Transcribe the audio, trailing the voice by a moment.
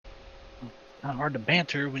Not hard to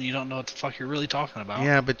banter when you don't know what the fuck you're really talking about.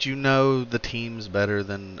 Yeah, but you know the teams better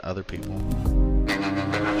than other people.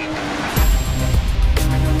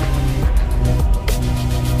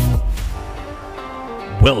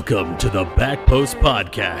 Welcome to the Back Post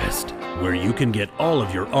Podcast, where you can get all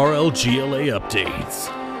of your RLGLA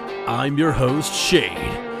updates. I'm your host, Shade,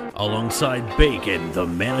 alongside Bacon, the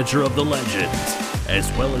manager of the Legends, as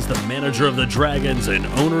well as the manager of the Dragons and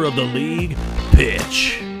owner of the league,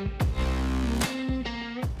 Pitch.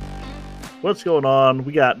 What's going on?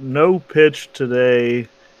 We got no Pitch today.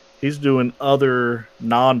 He's doing other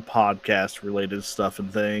non-podcast related stuff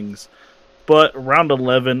and things. But round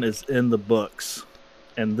 11 is in the books.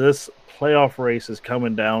 And this playoff race is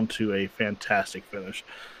coming down to a fantastic finish.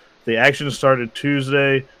 The action started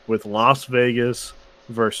Tuesday with Las Vegas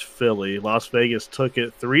versus Philly. Las Vegas took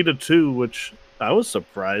it 3-2, which I was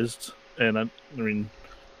surprised. And I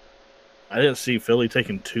didn't see Philly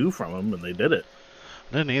taking 2 from them, and they did it.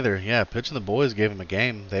 Didn't either. Yeah, Pitch and the boys gave him a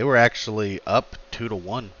game. They were actually up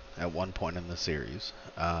 2-1 at one point in the series.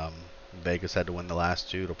 Vegas had to win the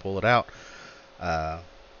last 2 to pull it out.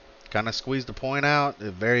 Kind of squeezed a point out,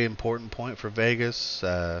 a very important point for Vegas,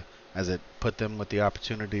 as it put them with the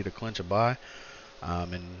opportunity to clinch a bye.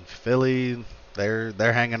 And Philly, they're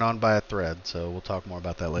hanging on by a thread, so we'll talk more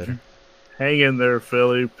about that later. Hang in there,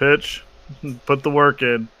 Philly. Pitch. Put the work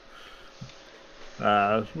in.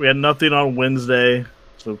 We had nothing on Wednesday,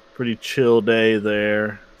 so pretty chill day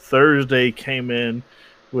there. Thursday came in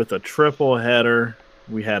with a triple header.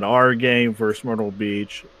 We had our game versus Myrtle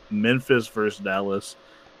Beach, Memphis versus Dallas.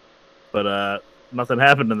 But nothing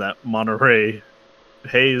happened in that Monterey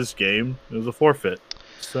Hayes game. It was a forfeit.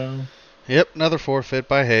 So Yep, another forfeit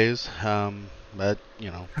by Hayes. But,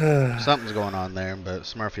 something's going on there. But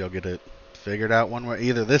Smurfy will get it figured out one way.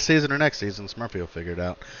 Either this season or next season, Smurfy will figure it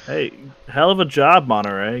out. Hey, hell of a job,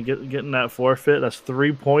 Monterey, getting that forfeit. That's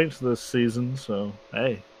 3 points this season. So,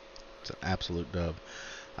 hey. It's an absolute dub.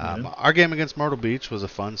 Our game against Myrtle Beach was a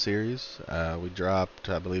fun series. We dropped,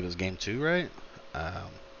 I believe it was game 2, right?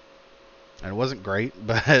 And it wasn't great,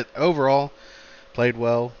 but overall, played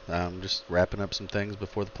well. Just wrapping up some things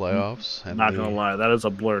before the playoffs. And Not going to lie, that is a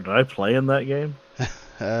blur. Did I play in that game?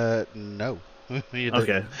 No.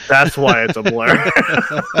 Okay, that's why it's a blur.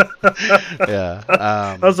 Yeah.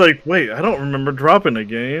 I was like, wait, I don't remember dropping a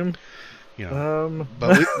game.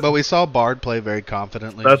 But we saw Bard play very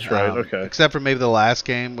confidently. That's right. Okay. Except for maybe the last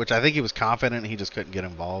game, which I think he was confident. He just couldn't get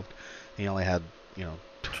involved. He only had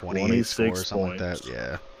 28 score or something like that.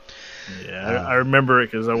 Yeah. Yeah, I remember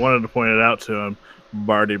it because I wanted to point it out to him,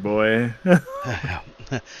 Barty boy.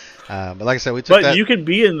 But like I said, we took But you can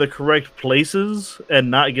be in the correct places and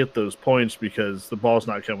not get those points because the ball's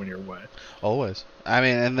not coming your way. Always. I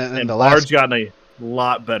mean, and then the Bard's gotten a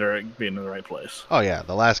lot better at being in the right place. Oh yeah,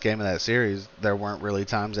 the last game of that series, there weren't really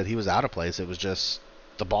times that he was out of place. It was just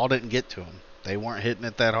the ball didn't get to him. They weren't hitting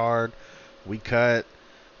it that hard. We cut,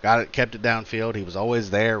 got it, kept it downfield. He was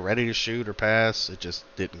always there, ready to shoot or pass. It just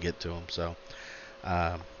didn't get to him. So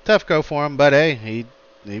tough go for him, but hey,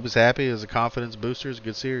 he was happy. It was a confidence booster. It was a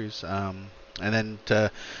good series. And then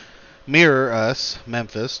to mirror us,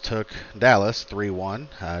 Memphis took Dallas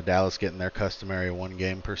 3-1. Dallas getting their customary 1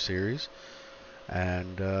 game per series.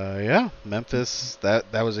 And Memphis,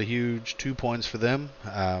 that was a huge 2 points for them.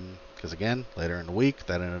 Because again, later in the week,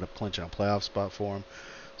 that ended up clinching a playoff spot for them.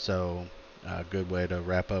 So a good way to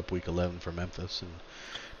wrap up week 11 for Memphis. And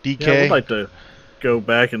DK. Yeah, I would like to go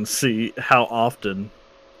back and see how often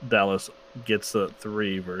Dallas gets the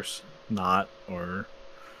 3 versus not, or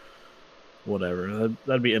whatever.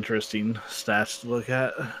 That'd be interesting stats to look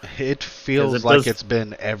at. It feels like it's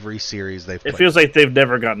been every series they've played. It feels like they've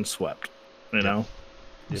never gotten swept, you know?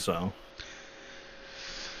 Yep. So. You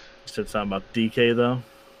said something about DK, though?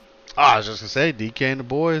 I was just going to say, DK and the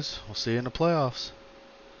boys. We'll see you in the playoffs.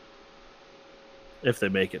 If they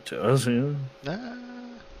make it to us, yeah. Nah.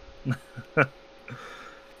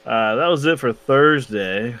 That was it for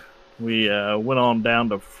Thursday. We went on down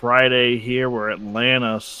to Friday here where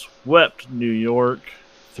Atlanta swept New York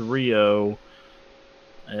 3-0.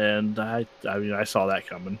 And I saw that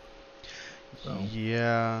coming. So.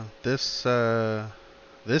 Yeah, this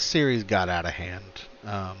series got out of hand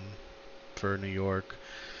for New York.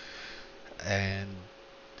 And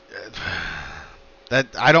that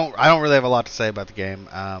I don't really have a lot to say about the game.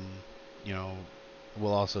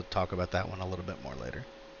 We'll also talk about that one a little bit more later.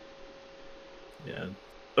 Yeah.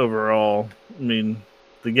 Overall, I mean,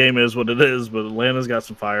 the game is what it is, but Atlanta's got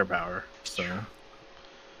some firepower. So,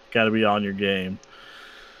 got to be on your game.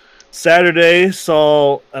 Saturday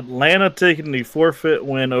saw Atlanta taking the forfeit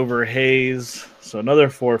win over Hayes. So, another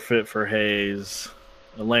forfeit for Hayes.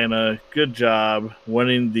 Atlanta, good job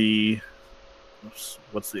winning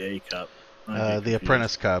what's the A Cup? The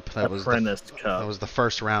Apprentice Cup. That Apprentice Cup. That was the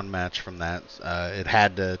first round match from that. It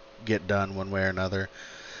had to get done one way or another.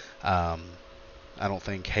 I don't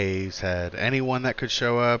think Hayes had anyone that could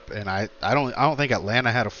show up, and I don't think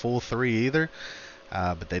Atlanta had a full 3 either.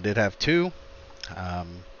 But they did have 2,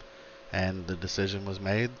 and the decision was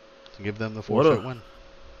made to give them the forfeit win.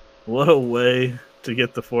 What a way to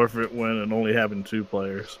get the forfeit win and only having 2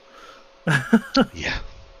 players. Yeah.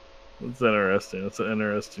 It's interesting. It's an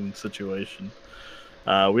interesting situation.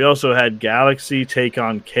 We also had Galaxy take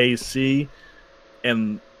on KC,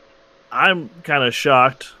 and I'm kind of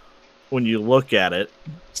shocked when you look at it,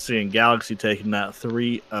 seeing Galaxy taking that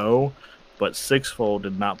 3-0, but Sixfold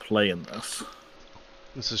did not play in this.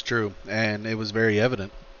 This is true, and it was very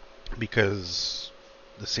evident because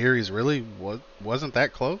the series really wasn't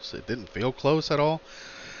that close. It didn't feel close at all.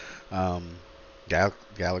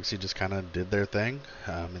 Galaxy just kind of did their thing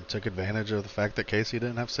and took advantage of the fact that KC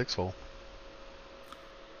didn't have Sixfold.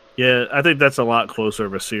 Yeah, I think that's a lot closer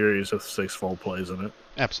of a series if Sixfold plays in it.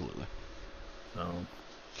 Absolutely.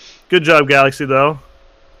 Good job, Galaxy, though.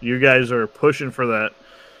 You guys are pushing for that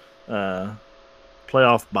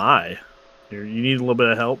playoff bye. You need a little bit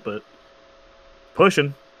of help, but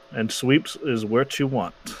pushing, and sweeps is what you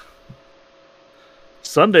want.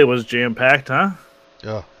 Sunday was jam-packed, huh?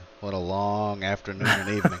 Oh, what a long afternoon and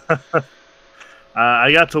evening.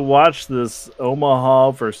 I got to watch this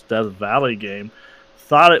Omaha versus Death Valley game.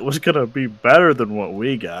 Thought it was going to be better than what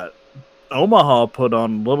we got. Omaha put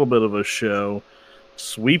on a little bit of a show,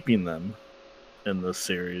 sweeping them in this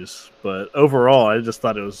series. But overall, I just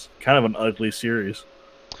thought it was kind of an ugly series.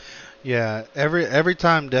 Yeah, every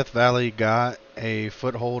time Death Valley got a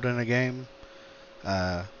foothold in a game,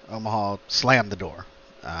 Omaha slammed the door.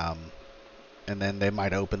 And then they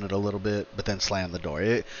might open it a little bit, but then slam the door.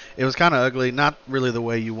 It was kind of ugly. Not really the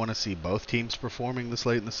way you want to see both teams performing this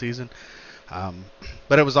late in the season.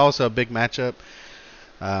 But it was also a big matchup.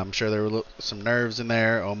 I'm sure there were some nerves in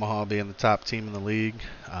there. Omaha being the top team in the league.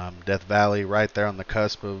 Death Valley right there on the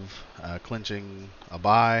cusp of clinching a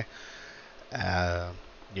bye. A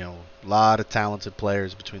lot of talented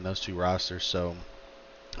players between those 2 rosters. So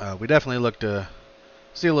we definitely look to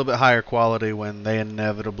see a little bit higher quality when they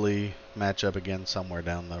inevitably match up again somewhere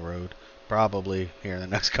down the road. Probably here in the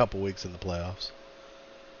next couple weeks in the playoffs.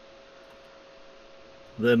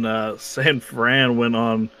 Then San Fran went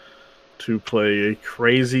on to play a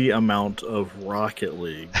crazy amount of Rocket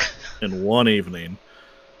League in one evening.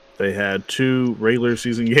 They had 2 regular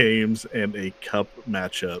season games and a cup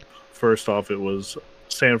matchup. First off, it was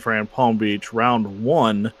San Fran Palm Beach round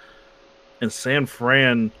 1, and San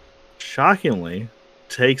Fran shockingly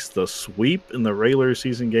takes the sweep in the regular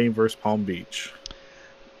season game versus Palm Beach.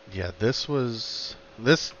 Yeah,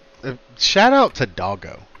 shout out to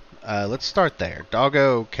Doggo. Let's start there.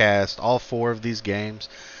 Doggo cast all 4 of these games.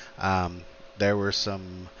 There were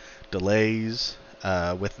some delays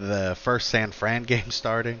with the first San Fran game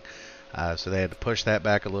starting, so they had to push that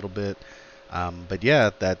back a little bit. But yeah,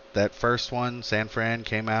 that first one, San Fran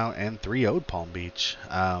came out and 3-0'd Palm Beach.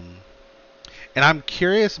 And I'm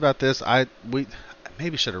curious about this. We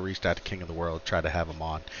maybe should have reached out to King of the World, tried to have him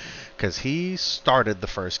on, because he started the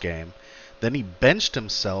first game, then he benched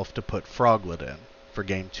himself to put Froglet in for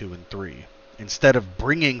game 2 and 3 instead of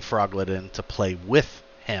bringing Froglet in to play with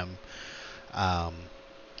him.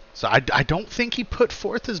 So I don't think he put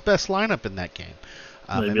forth his best lineup in that game.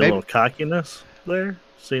 Maybe a little cockiness there,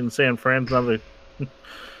 seeing San Fran's another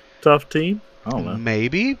tough team. I don't know.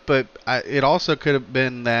 Maybe, but it also could have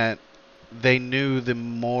been that they knew the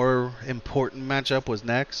more important matchup was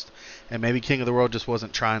next, and maybe King of the World just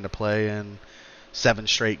wasn't trying to play in 7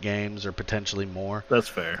 straight games or potentially more. That's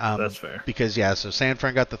fair. That's fair. Because, so San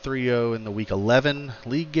Fran got the 3-0 in the Week 11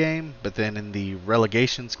 league game, but then in the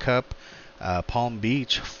Relegations Cup, Palm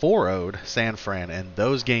Beach 4-0'd San Fran, and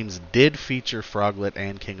those games did feature Froglet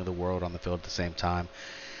and King of the World on the field at the same time.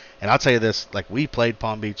 And I'll tell you this, like, we played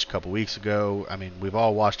Palm Beach a couple weeks ago. I mean, we've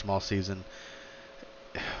all watched them all season.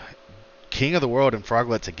 King of the World and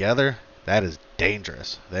Froglet together, that is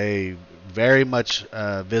dangerous. They very much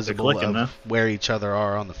visible of where each other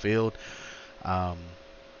are on the field.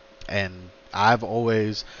 And I've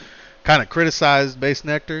always kind of criticized Base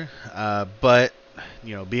Nectar, but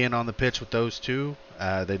being on the pitch with those 2,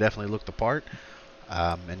 they definitely looked the part.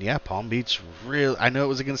 And Palm Beach really, I know it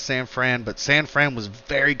was against San Fran, but San Fran was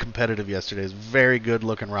very competitive yesterday. It's very good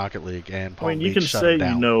looking Rocket League, and Palm Beach shut them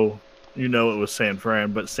down. You know it was San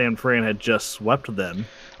Fran, but San Fran had just swept them.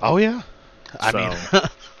 Oh, yeah. I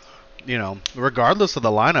mean, regardless of the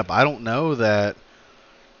lineup, I don't know that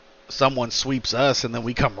someone sweeps us and then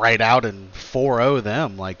we come right out and 4-0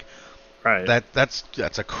 them. Like, Right.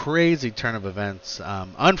 that's a crazy turn of events.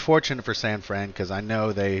 Unfortunate for San Fran because I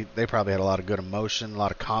know they probably had a lot of good emotion, a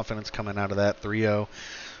lot of confidence coming out of that 3-0.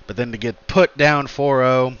 But then to get put down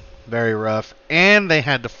 4-0, very rough. And they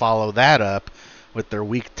had to follow that up with their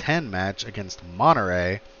Week 10 match against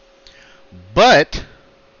Monterey. But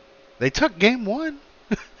they took Game 1.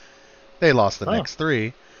 They lost the next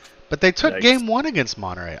 3. But they took Game 1 against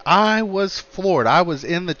Monterey. I was floored. I was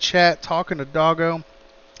in the chat talking to Doggo,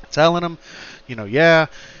 telling him, yeah,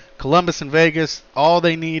 Columbus and Vegas, all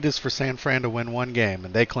they need is for San Fran to win one game,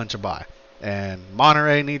 and they clinch a bye. And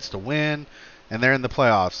Monterey needs to win, and they're in the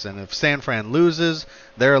playoffs. And if San Fran loses,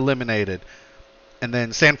 they're eliminated. And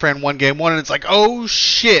then San Fran won Game 1, and it's like, oh,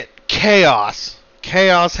 shit, chaos.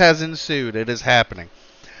 Chaos has ensued. It is happening.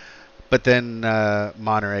 But then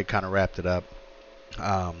Monterey kind of wrapped it up.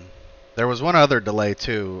 There was one other delay,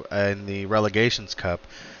 too, in the Relegations Cup.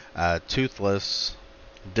 Toothless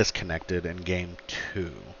disconnected in Game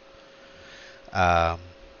 2. And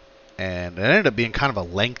it ended up being kind of a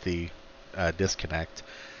lengthy disconnect.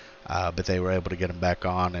 But they were able to get him back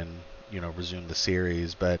on and, resume the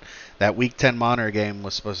series. But that Week 10 Monterey game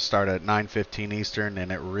was supposed to start at 9:15 Eastern,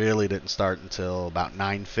 and it really didn't start until about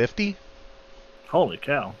 9:50. Holy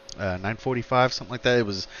cow. 9:45, something like that. It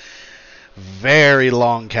was very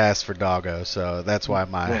long cast for Doggo, so that's why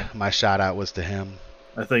my shout out was to him.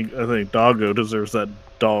 I think Doggo deserves that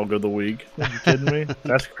Dog of the Week. Are you kidding me?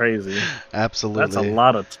 That's crazy. Absolutely.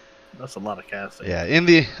 That's a lot of casting.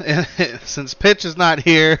 Yeah, since Pitch is not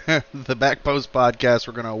here, the Back Post podcast,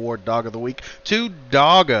 we're going to award Dog of the Week to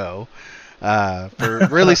Doggo for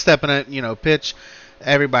really stepping it. Pitch.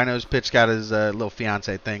 Everybody knows Pitch got his little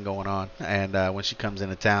fiance thing going on, and when she comes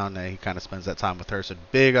into town, he kind of spends that time with her. So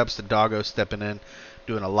big ups to Doggo stepping in,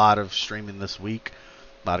 doing a lot of streaming this week,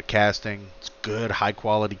 a lot of casting. It's good, high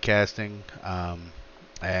quality casting,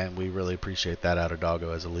 and we really appreciate that out of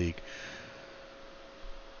Doggo as a league.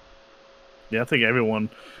 Yeah, I think everyone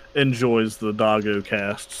enjoys the Doggo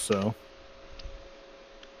cast. So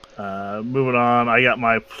moving on, I got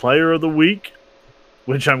my Player of the Week,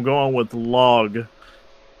 which I'm going with Log.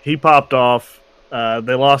 He popped off.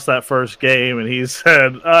 They lost that first game, and he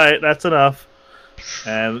said, all right, that's enough.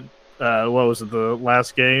 And what was it, the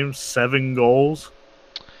last game? 7 goals?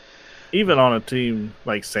 Even on a team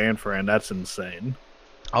like San Fran, that's insane.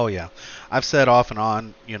 Oh, yeah. I've said off and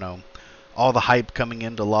on, all the hype coming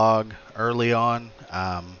into Log early on.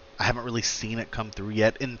 I haven't really seen it come through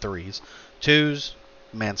yet in 3s. 2s,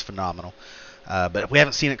 man's phenomenal. But we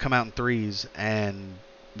haven't seen it come out in 3s, and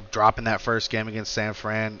dropping that first game against San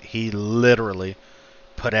Fran, he literally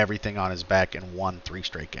put everything on his back and won 3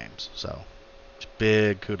 straight games. So,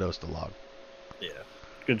 big kudos to Log. Yeah,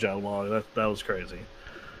 good job, Log. That was crazy.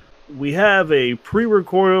 We have a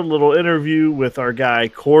pre-recorded little interview with our guy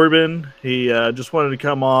Corbin. He just wanted to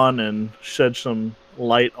come on and shed some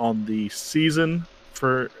light on the season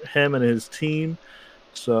for him and his team.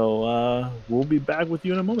 So we'll be back with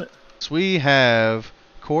you in a moment. So we have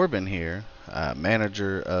Corbin here,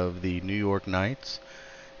 manager of the New York Knights,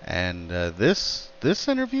 and this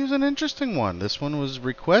interview is an interesting one. This one was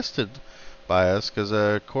requested by us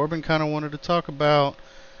because Corbin kind of wanted to talk about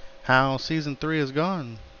how season 3 has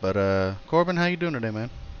gone. But Corbin, how you doing today, man?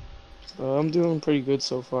 I'm doing pretty good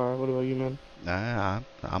so far. What about you, man?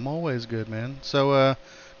 I'm always good, man. So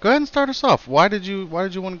go ahead and start us off. Why did you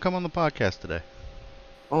want to come on the podcast today?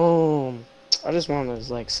 I just want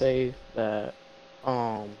to say that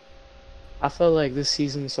I felt like this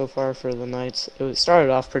season so far for the Knights, it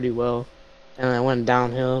started off pretty well, and it went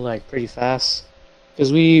downhill pretty fast.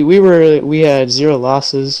 Because we had 0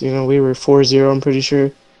 losses. We were 4-0, I'm pretty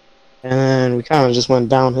sure. And then we kind of just went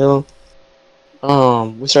downhill.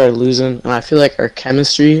 We started losing, and I feel like our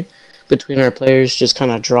chemistry between our players just kind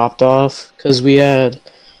of dropped off because we had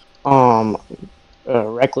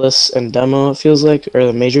Reckless and Demo. It feels like, or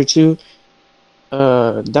the major 2.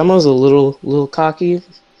 Demo's a little cocky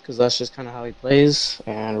because that's just kind of how he plays,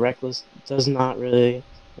 and Reckless does not really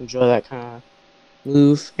enjoy that kind of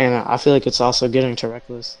move. And I feel like it's also getting to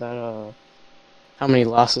Reckless that how many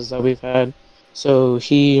losses that we've had. So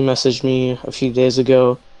he messaged me a few days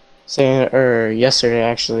ago, or yesterday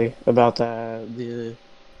actually, about the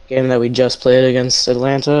game that we just played against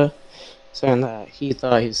Atlanta, saying that he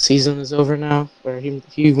thought his season is over now, or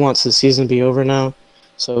he wants his season to be over now,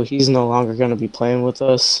 so he's no longer going to be playing with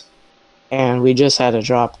us. And we just had to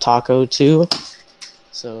drop Taco too,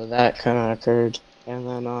 so that kind of occurred. And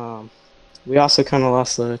then we also kind of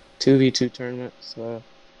lost the 2v2 tournament, so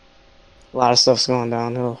a lot of stuff's going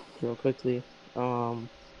downhill real quickly.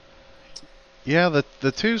 Yeah,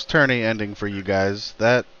 the two's tourney ending for you guys,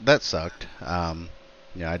 that sucked.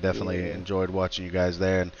 Yeah, I definitely Yeah. enjoyed watching you guys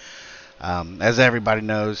there. And as everybody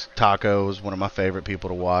knows, Taco is one of my favorite people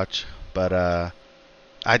to watch. But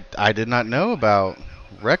I did not know about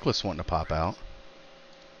Reckless wanting to pop out.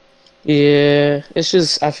 Yeah, it's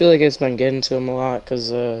just I feel like it's been getting to him a lot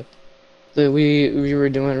because we were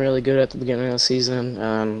doing really good at the beginning of the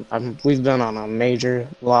season. We've been on a major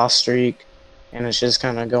loss streak, and it's just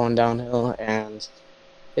kind of going downhill. And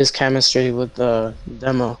his chemistry with the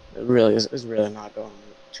demo it really is really not going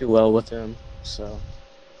too well with him. So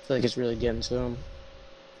I feel like it's really getting to him.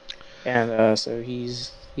 And so he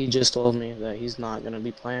just told me that he's not gonna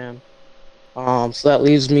be playing. So that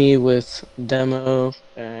leaves me with demo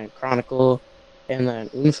and chronicle, and then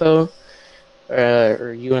Unfo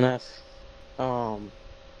or UNF. Um,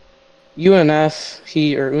 UNF,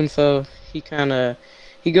 he or Unfo,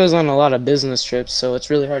 he goes on a lot of business trips, so it's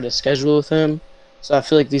really hard to schedule with him. So I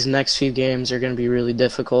feel like these next few games are going to be really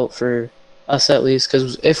difficult for us at least,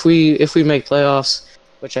 because if we make playoffs,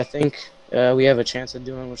 which I think we have a chance of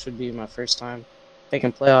doing, which would be my first time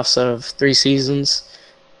making playoffs out of 3 seasons.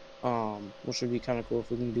 Which would be kind of cool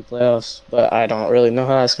if we can do playoffs. But I don't really know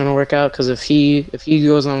how that's gonna work out because if he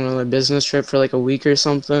goes on another business trip for like a week or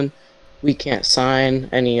something, we can't sign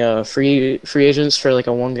any free agents for like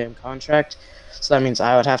a 1 game contract. So that means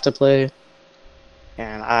I would have to play,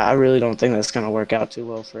 and I really don't think that's gonna work out too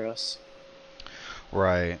well for us.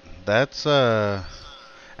 Right. That's and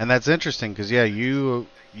that's interesting because yeah, you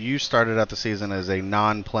started out the season as a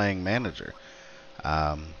non-playing manager.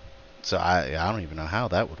 Um, so I don't even know how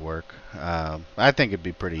that would work. I think it'd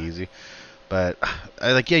be pretty easy. But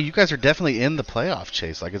like yeah, you guys are definitely in the playoff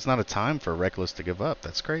chase. Like it's not a time for Reckless to give up.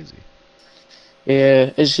 That's crazy. Yeah,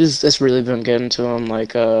 it's really been getting to him.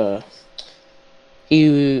 Like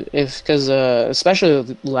he if because especially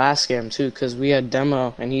the last game too, because we had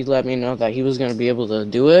demo and he let me know that he was gonna be able to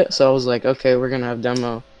do it. So I was like, okay, we're gonna have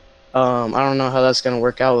demo. I don't know how that's gonna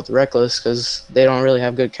work out with Reckless because they don't really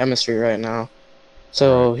have good chemistry right now. Right.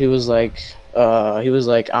 So he was like,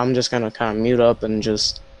 I'm just gonna kind of mute up and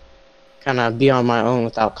just kind of be on my own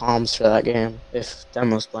without comms for that game if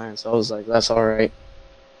demo's playing. So I was like, that's all right.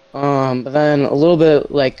 But then a little bit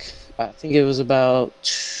like I think it was about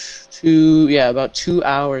about 2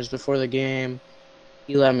 hours before the game,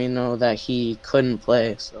 he let me know that he couldn't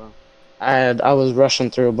play. So I was rushing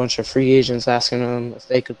through a bunch of free agents asking them if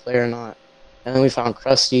they could play or not, and then we found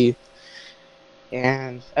Krusty.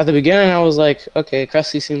 And at the beginning, I was like, okay,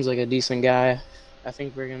 Krusty seems like a decent guy. I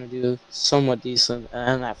think we're gonna do somewhat decent. And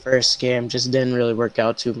then that first game just didn't really work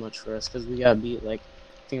out too much for us because we got beat like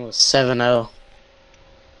I think it was 7-0.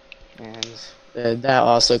 And that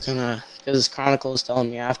also kind of because Chronicle was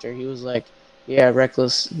telling me after he was like, yeah,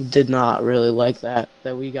 Reckless did not really like that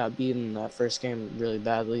we got beaten in that first game really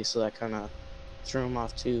badly, so that kind of threw him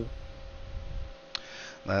off too.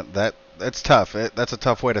 That's tough. That's a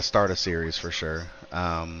tough way to start a series for sure.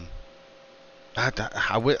 I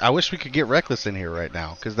wish we could get Reckless in here right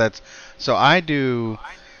now because that's so I do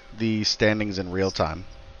the standings in real time.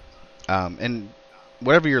 And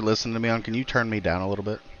whatever you're listening to me on, can you turn me down a little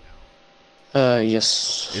bit?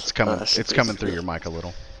 Yes. It's coming. Should It's be coming through good. your mic a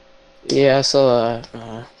little. Yeah, so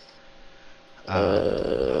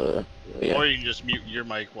Um, yeah. Or you can just mute your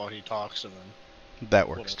mic while he talks and then that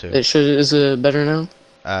works too. Is it better now?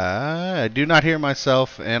 I do not hear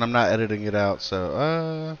myself, and I'm not editing it out.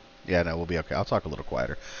 So, yeah, no, we'll be okay. I'll talk a little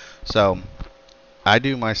quieter. So, I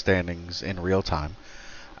do my standings in real time,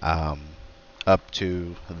 um, up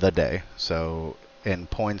to the day. So, in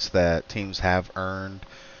points that teams have earned,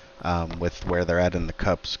 with where they're at in the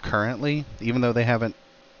cups currently, even though they haven't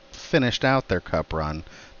finished out their cup run,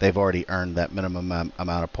 they've already earned that minimum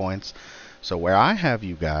amount of points. So, where I have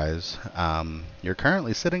you guys, you're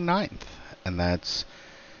currently sitting ninth, and that's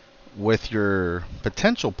with your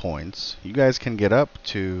potential points, you guys can get up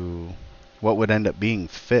to what would end up being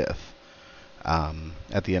fifth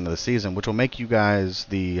at the end of the season, which will make you guys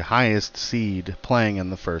the highest seed playing in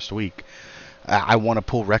the first week. I want to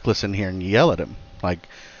pull Reckless in here and yell at him. Like,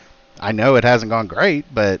 I know it hasn't gone great,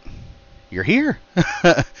 but you're here.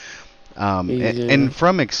 Yeah. And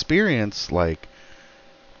from experience, like,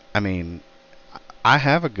 I mean, I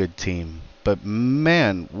have a good team, but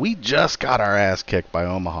man, we just got our ass kicked by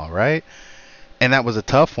Omaha, right? And that was a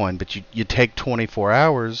tough one, but you take 24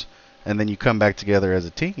 hours and then you come back together as a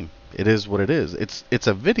team. It is what it is. It's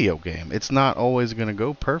a video game. It's not always going to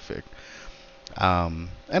go perfect. And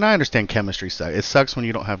I understand chemistry sucks. It sucks when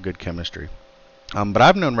you don't have good chemistry. But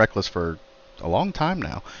I've known Reckless for a long time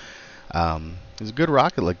now. He's a good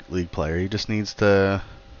Rocket League player. He just needs to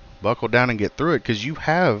buckle down and get through it because you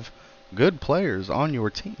have good players on your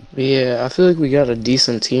team. Yeah, I feel like we got a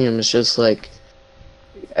decent team. It's just like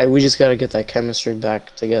we just got to get that chemistry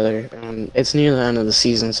back together. And it's near the end of the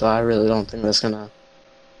season, so I really don't think that's gonna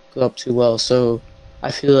go up too well. So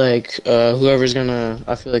I feel like whoever's gonna,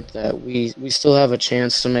 I feel like that we still have a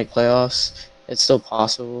chance to make playoffs. It's still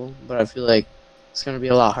possible, but I feel like it's gonna be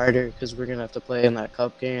a lot harder because we're gonna have to play in that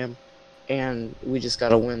cup game, and we just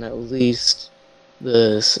gotta win at least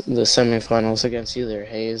the semifinals against either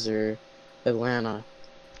Hayes or Atlanta,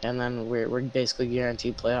 and then we're basically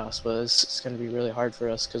guaranteed playoffs. But it's gonna be really hard for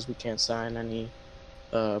us because we can't sign any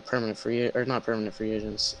permanent free or not permanent free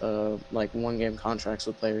agents, like 1 game contracts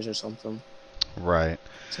with players or something. Right.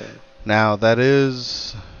 So Now that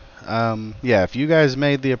is, yeah. If you guys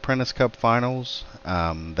made the Apprentice Cup finals,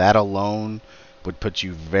 that alone would put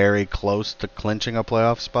you very close to clinching a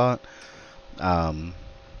playoff spot. Um,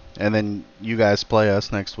 and then you guys play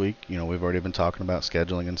us next week. You know, we've already been talking about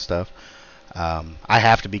scheduling and stuff. I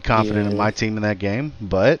have to be confident in yeah, my team in that game,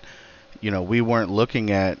 but you know, we weren't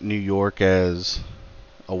looking at New York as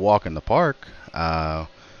a walk in the park.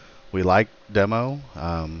 We like Demo.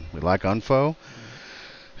 We like Unfo.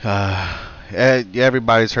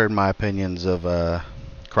 Everybody's heard my opinions of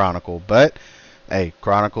Chronicle, but hey,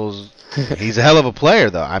 Chronicle's he's a hell of a player,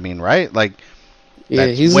 though. I mean, right? Like yeah,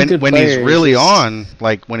 that he's a when good when player. he's He's really just, on,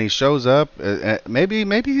 like when he shows up, maybe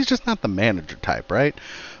he's just not the manager type, right?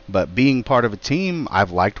 But being part of a team,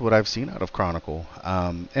 I've liked what I've seen out of Chronicle.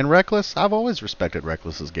 And Reckless, I've always respected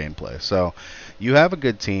Reckless's gameplay. So you have a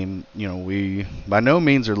good team. You know, we by no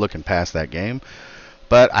means are looking past that game.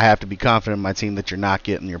 But I have to be confident in my team that you're not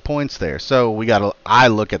getting your points there. So I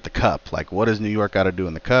look at the cup. Like, what does New York got to do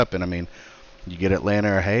in the cup? And I mean, you get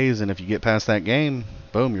Atlanta or Hayes, and if you get past that game,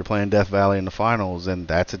 boom, you're playing Death Valley in the finals, and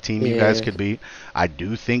that's a team you guys yeah, could beat. I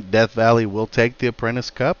do think Death Valley will take the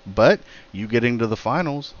Apprentice Cup, but you getting to the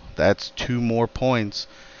finals, that's 2 more points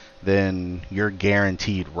than you're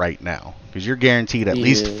guaranteed right now. Because you're guaranteed at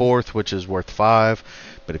least yeah, 4th, which is worth 5.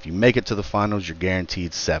 But if you make it to the finals, you're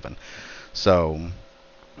guaranteed 7. So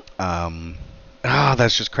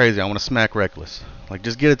that's just crazy. I want to smack Reckless. Like,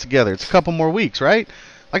 just get it together. It's a couple more weeks, right?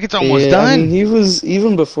 Like, it's almost yeah. I mean, done. he was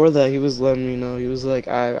even before that. He was letting me know. He was like,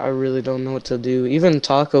 I really don't know what to do. Even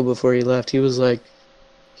Taco before he left, he was like,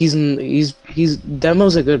 he's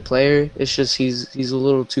Demo's a good player. It's just he's a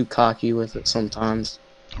little too cocky with it sometimes.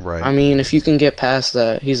 Right. I mean, if you can get past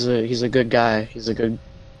that, he's a good guy. He's a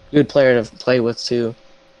good player to play with too.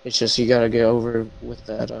 It's just you gotta get over with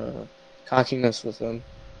that cockiness with him.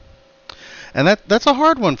 And that's a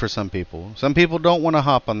hard one for some people. Some people don't want to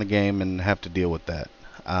hop on the game and have to deal with that.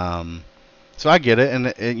 So I get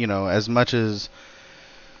it. And, you know, as much as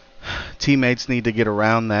teammates need to get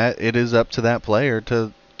around that, it is up to that player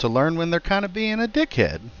to learn when they're kind of being a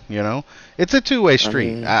dickhead. You know, it's a two-way I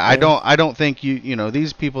street. mean, I yeah, don't think you know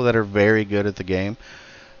these people that are very good at the game.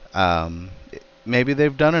 Um, Maybe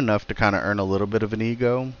they've done enough to kind of earn a little bit of an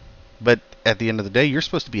ego, but at the end of the day, you're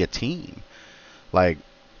supposed to be a team. Like,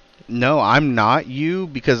 no, I'm not you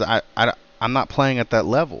because I'm not playing at that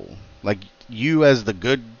level. Like, you as the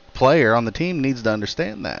good player on the team needs to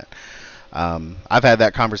understand that. I've had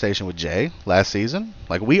that conversation with Jay last season.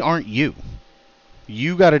 Like, we aren't you.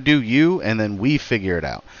 You got to do you, and then we figure it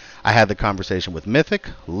out. I had the conversation with Mythic,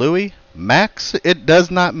 Louis, Max. It does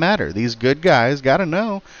not matter. These good guys got to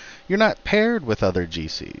know you're not paired with other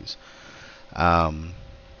GCs. And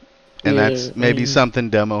yeah, that's maybe something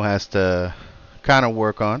Demo has to kind of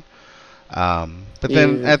work on. But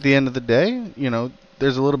then yeah, at the end of the day, you know,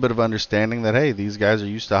 there's a little bit of understanding that, hey, these guys are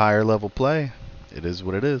used to higher level play. It is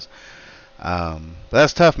what it is. But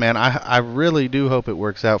that's tough, man. I really do hope it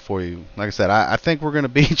works out for you. Like I said, I think we're going to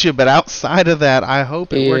beat you, but outside of that, I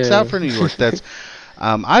hope it works out yeah, for New York.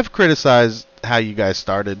 I've criticized how you guys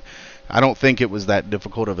started. I don't think it was that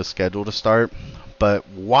difficult of a schedule to start, but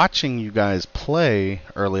watching you guys play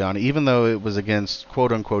early on, even though it was against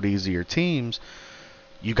quote unquote easier teams,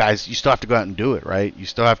 you still have to go out and do it, right? You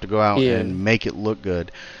still have to go out yeah. and make it look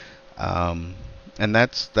good. And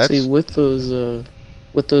See, that's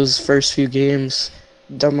with those first few games,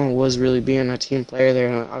 Demo was really being a team player there,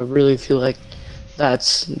 and I really feel like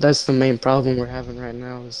that's the main problem we're having right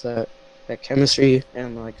now is that chemistry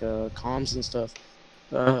and like comms and stuff.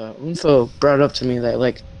 Unfo brought up to me that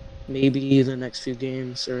like maybe the next few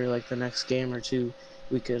games or like the next game or two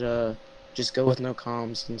we could just go with no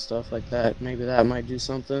comms and stuff like that. Maybe that might do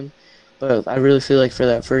something. But I really feel like for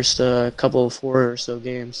that first couple of 4 or so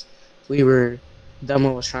games, we were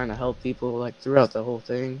Demo was trying to help people like throughout the whole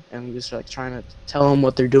thing, and he was like trying to tell them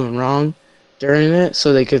what they're doing wrong during it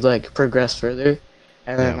so they could like progress further.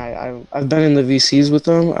 And then yeah. I've been in the VCs with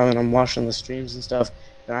them, and I'm watching the streams and stuff,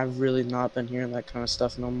 and I've really not been hearing that kind of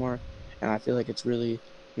stuff no more. And I feel like it's really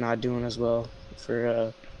not doing as well for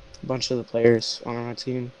a bunch of the players on our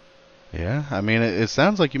team. Yeah, I mean, it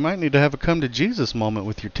sounds like you might need to have a come to Jesus moment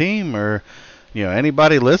with your team, or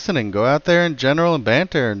anybody listening, go out there in general and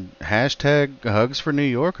banter and hashtag hugs for New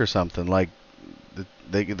York or something. Like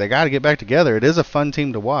they got to get back together. It is a fun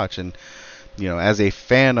team to watch, and as a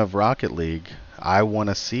fan of Rocket League, I want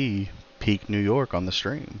to see peak New York on the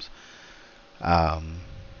streams.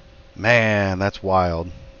 Man, that's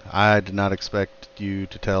wild. I did not expect you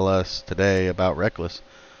to tell us today about Reckless.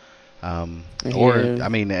 Or Yeah. I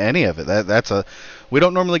mean any of it. We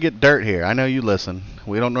don't normally get dirt here. I know you listen.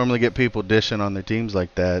 We don't normally get people dishing on their teams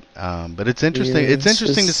like that. But it's interesting. Yeah, It's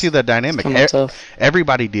interesting to see that it's dynamic. kind of tough.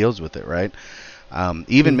 Everybody deals with it, right?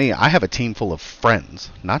 Even Mm. me. I have a team full of friends,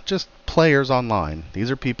 not just players online.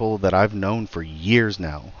 These are people that I've known for years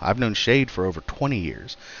now. I've known Shade for over 20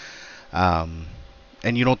 years.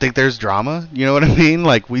 And you don't think there's drama? You know what I mean?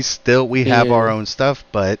 Like we have our Yeah. own stuff,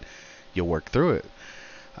 but you work through it.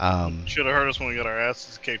 Should have heard us when we got our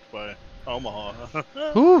asses kicked by Omaha.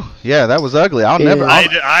 Whew, yeah, that was ugly.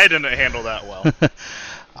 Yeah. I didn't handle that well.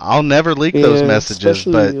 I'll never leak Yeah, those messages,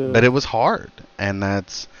 especially, but it was hard, and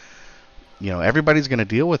that's everybody's gonna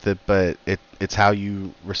deal with it, but it's how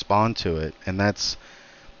you respond to it, and that's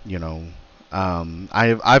you know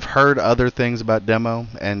I've heard other things about Demo,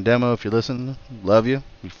 and Demo, if you're listening, love you,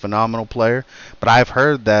 you're a phenomenal player, but I've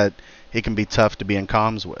heard that he can be tough to be in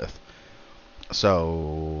comms with.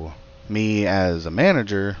 So me as a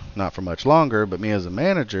manager, not for much longer, but me as a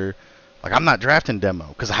manager, like I'm not drafting Demo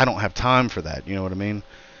because I don't have time for that. You know what I mean?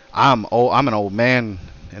 I'm an old man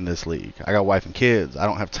in this league. I got a wife and kids. I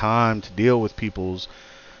don't have time to deal with people's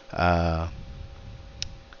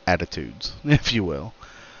attitudes, if you will.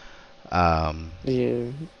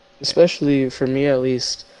 Yeah, especially for me at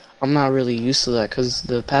least, I'm not really used to that because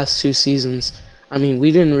the past 2 seasons, I mean,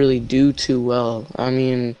 we didn't really do too well. I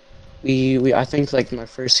mean, we I think like my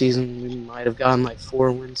first season we might have gotten like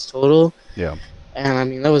 4 wins total, Yeah. and I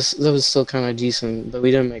mean that was still kind of decent, but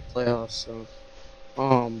we didn't make playoffs. So,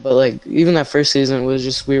 but like even that first season was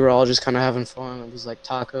just we were all just kind of having fun. It was like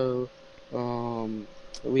Taco, um,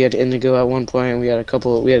 we had Indigo at one point. We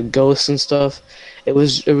had Ghosts and stuff. It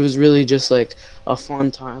was really just like a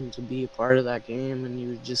fun time to be a part of that game, and you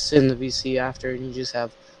would just sit in the VC after, and you just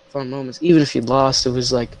have fun moments. Even if you lost, it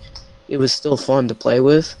was still fun to play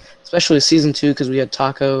with, especially season 2 because we had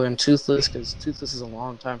Taco and Toothless because Toothless is a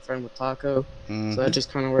longtime friend with Taco, so that Mhm.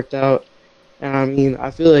 just kind of worked out. And I mean,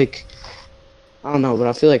 I feel like I don't know, but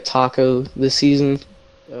I feel like Taco this season,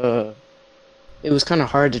 uh, it was kind of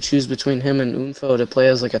hard to choose between him and Unfo to play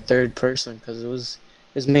as like a third person because it was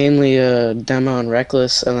mainly Demo and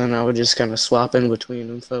Reckless, and then I would just kind of swap in between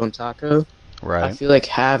Unfo and Taco. I Right. feel like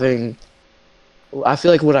having, I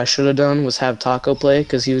feel like what I should have done was have Taco play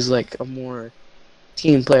because he was like a more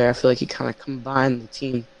team player. I feel like he kind of combined the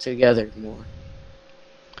team together more.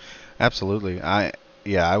 Absolutely. I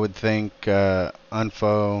would think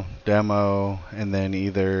Unfo, Demo, and then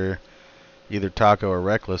either Taco or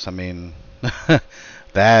Reckless. I mean,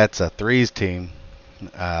 that's a threes team.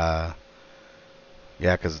 Uh,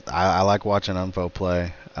 yeah, 'cause I like watching Unfo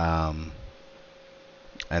play.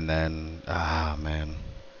 And then, man,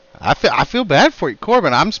 I feel bad for you,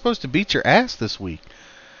 Corbin. I'm supposed to beat your ass this week,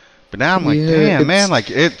 but now I'm like, Yeah, damn, man, like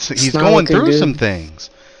it's he's not going looking through some good. things.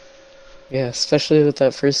 Yeah, especially with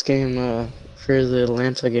that first game for the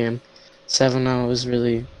Atlanta game. 7-0 was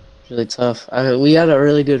really tough. We had a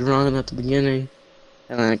really good run at the beginning,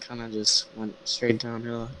 and then it kind of just went straight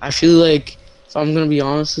downhill. I feel like, if I'm gonna be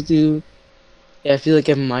honest with you, yeah, I feel like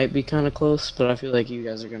it might be kind of close, but I feel like you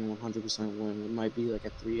guys are gonna 100% win. It might be like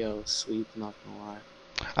a 3-0 sweep, not gonna lie.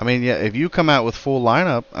 I mean, yeah, if you come out with full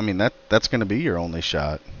lineup, I mean that's going to be your only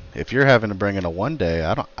shot. If you're having to bring in a one day,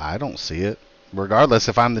 I don't see it. Regardless,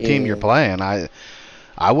 if I'm the team you're Yeah, playing,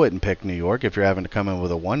 I wouldn't pick New York if you're having to come in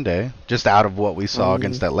with a one day. Just out of what we saw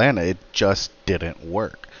against um, Atlanta, it just didn't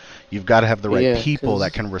work. You've got to have the right yeah, people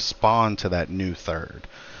that cause can respond to that new third.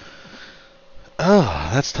 Oh,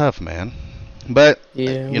 that's tough, man. But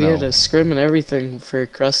yeah, you we had know, a scrim and everything for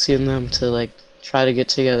Krusty and them to like try to get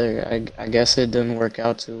together. I guess it didn't work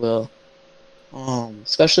out too well.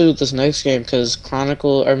 Especially with this next game, because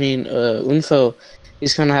Unfo,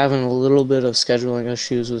 he's kind of having a little bit of scheduling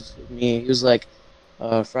issues with me. He was like,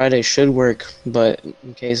 Friday should work, but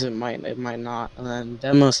in case it might not. And then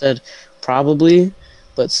Demo said probably,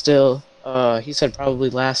 but still, he said probably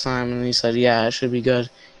last time, and he said yeah, it should be good.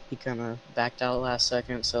 He kind of backed out last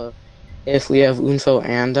second, so if we have Unfo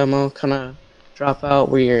and Demo kind of drop out,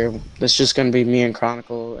 it's just gonna be me and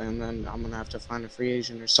Chronicle, and then I'm gonna have to find a free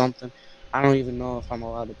agent or something. I don't even know if I'm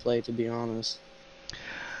allowed to play, to be honest.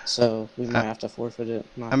 So we might have to forfeit it.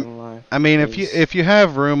 Not gonna lie. I mean, Cause if you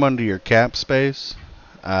have room under your cap space,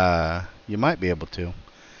 you might be able to.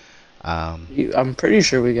 I'm pretty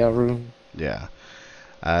sure we got room. Yeah.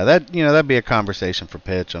 That'd be a conversation for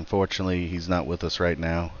Pitch. Unfortunately, he's not with us right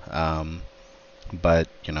now. But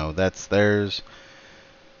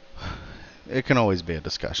it can always be a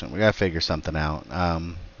discussion. We gotta figure something out.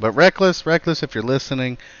 But Reckless, if you're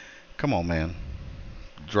listening, come on, man.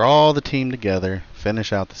 Draw the team together,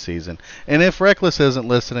 finish out the season. And if Reckless isn't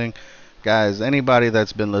listening, guys, anybody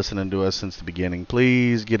that's been listening to us since the beginning,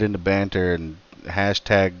 please get into banter and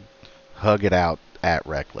hashtag hug it out at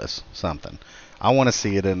Reckless, something. I want to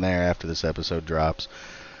see it in there after this episode drops.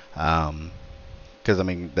 Because I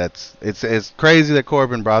mean, it's crazy that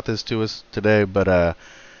Corbin brought this to us today, but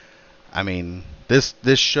I mean, this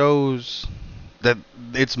shows that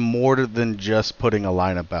it's more than just putting a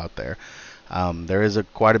lineup out there. There is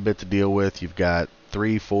quite a bit to deal with. You've got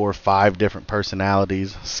 3, 4, 5 different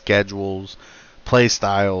personalities, schedules, play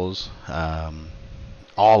styles,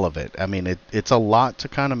 all of it. I mean, it's a lot to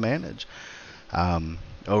kind of manage.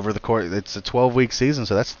 Over the course, it's a 12-week season,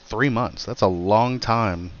 so that's 3 months. That's a long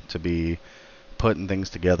time to be putting things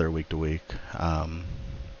together week to week.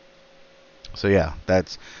 So yeah,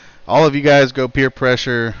 that's all of you guys. Go peer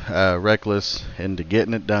pressure Reckless into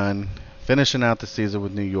getting it done, finishing out the season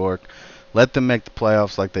with New York. Let them make the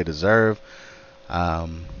playoffs like they deserve.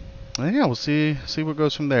 And yeah, we'll see what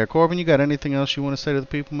goes from there. Corbin, you got anything else you want to say to the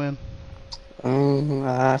people, man?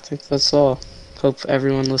 I think that's all. Hope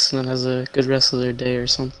everyone listening has a good rest of their day or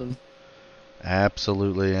something.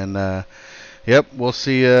 Absolutely. And yep, we'll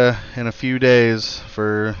see you in a few days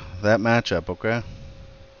for that matchup, okay?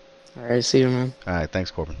 All right, see you, man. All right, thanks,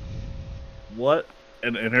 Corbin. What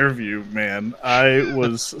an interview, man. I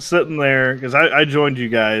was sitting there because I joined you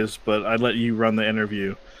guys, but I let you run the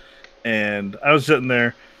interview. And I was sitting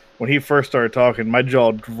there when he first started talking, my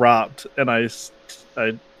jaw dropped, and I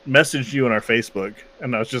messaged you on our Facebook,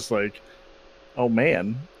 and I was just like, oh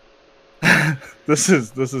man, this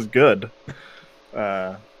is good.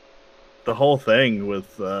 The whole thing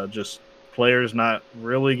with just players not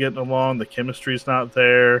really getting along, the chemistry's not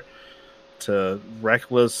there, to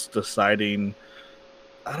Reckless deciding,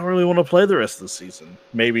 I don't really want to play the rest of the season.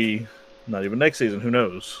 Maybe not even next season. Who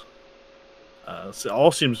knows? So it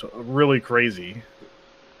all seems really crazy.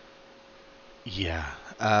 Yeah.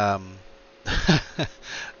 I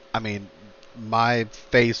mean, my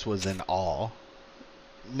face was in awe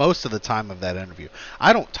most of the time of that interview.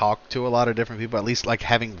 I don't talk to a lot of different people, at least like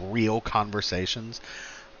having real conversations.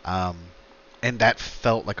 And that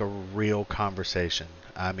felt like a real conversation.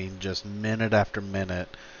 I mean, just minute after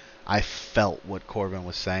minute, I felt what Corbin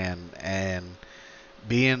was saying. And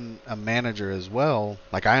being a manager as well,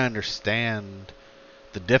 like I understand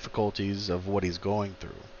the difficulties of what he's going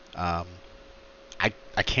through.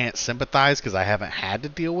 I can't sympathize because I haven't had to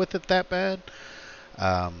deal with it that bad.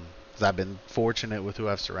 Because I've been fortunate with who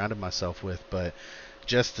I've surrounded myself with. But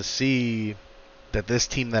just to see that this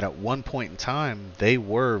team that at one point in time, they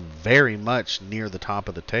were very much near the top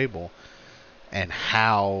of the table, and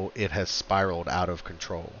how it has spiraled out of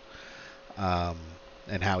control.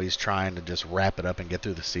 And how he's trying to just wrap it up and get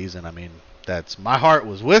through the season. I mean, that's my heart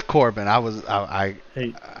was with Corbin. I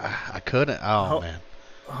couldn't. Oh man,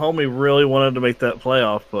 homie really wanted to make that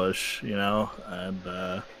playoff push,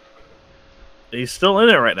 and he's still in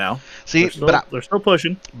it right now. See, they're still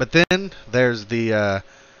pushing. But then there's there's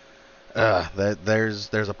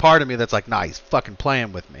a part of me that's like, nah, he's fucking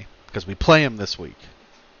playing with me because we play him this week.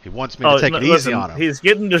 He wants me to take it easy on him. He's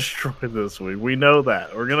getting destroyed this week. We know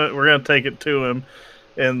that. We're gonna take it to him.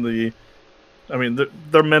 And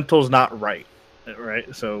their mental's not right?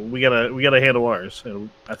 So we gotta handle ours, and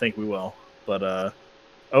I think we will. But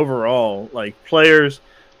overall, like, players,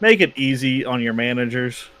 make it easy on your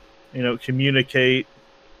managers. Communicate,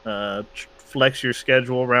 flex your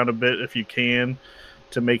schedule around a bit if you can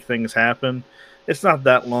to make things happen. It's not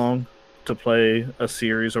that long to play a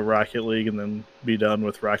series of Rocket League and then be done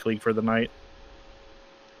with Rocket League for the night.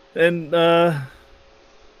 And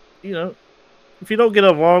if you don't get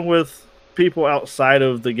along with people outside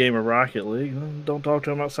of the game of Rocket League, don't talk to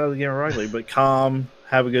them outside of the game of Rocket League. But calm,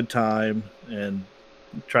 have a good time, and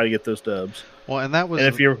try to get those dubs. Well, and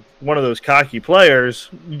if you're one of those cocky players,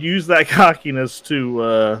 use that cockiness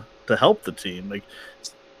to help the team. Like,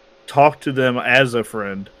 talk to them as a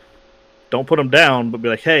friend. Don't put them down, but be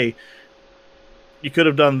like, hey, you could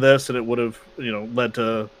have done this, and it would have led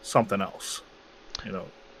to something else.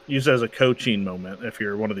 Use it as a coaching moment if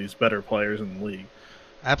you're one of these better players in the league.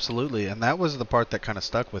 Absolutely, and that was the part that kind of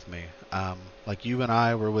stuck with me. Like you and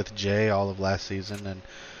I were with Jay all of last season, and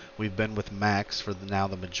we've been with Max for now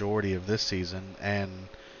the majority of this season. And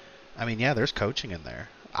I mean, yeah, there's coaching in there.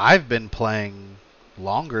 I've been playing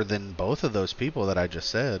longer than both of those people that I just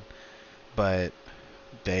said, but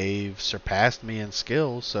they've surpassed me in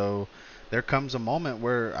skill. So there comes a moment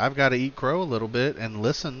where I've got to eat crow a little bit and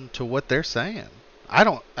listen to what they're saying.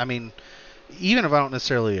 I mean, even if I don't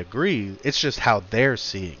necessarily agree, it's just how they're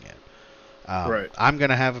seeing it. Right. I'm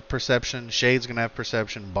going to have a perception, Shade's going to have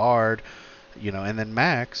perception, Bard, and then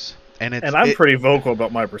Max. And I'm pretty vocal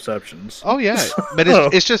about my perceptions. Oh, yeah. But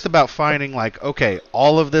it's just about finding, like, okay,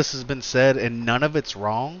 all of this has been said and none of it's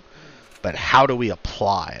wrong, but how do we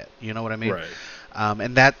apply it? You know what I mean? Right.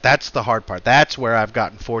 And that's the hard part. That's where I've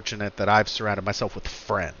gotten fortunate that I've surrounded myself with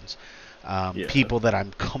friends. People that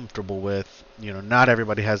I'm comfortable with. Not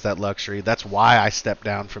everybody has that luxury. That's why I stepped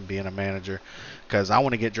down from being a manager, because I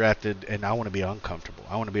want to get drafted and I want to be uncomfortable.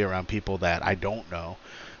 I want to be around people that I don't know.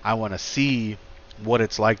 I want to see what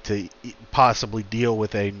it's like to possibly deal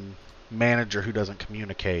with a manager who doesn't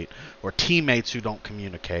communicate or teammates who don't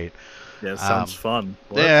communicate. Yeah, sounds fun.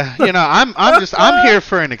 What? Yeah, I'm here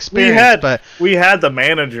for an experience. We had the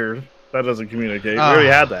manager that doesn't communicate. We already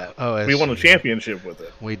had that. Oh, we won a championship with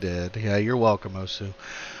it. We did. Yeah, you're welcome, Osu.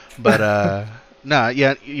 But no,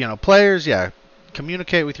 yeah, players, yeah,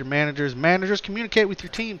 communicate with your managers. Managers communicate with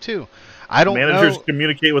your team too. Managers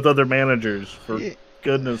communicate with other managers, for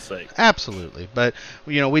goodness sake. Absolutely. But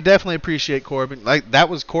we definitely appreciate Corbin. Like, that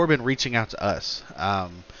was Corbin reaching out to us.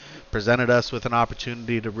 Presented us with an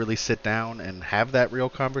opportunity to really sit down and have that real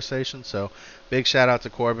conversation. So big shout out to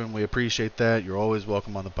Corbin. We appreciate that. You're always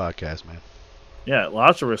welcome on the podcast, man. Yeah,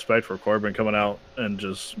 lots of respect for Corbin coming out and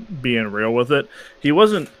just being real with it. He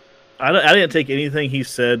wasn't. I didn't take anything he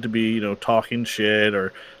said to be talking shit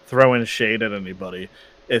or throwing shade at anybody.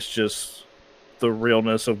 It's just the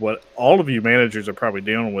realness of what all of you managers are probably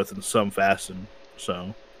dealing with in some fashion.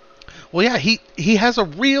 So. Well, yeah, he has a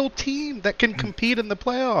real team that can compete in the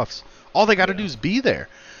playoffs. All they got to do is be there.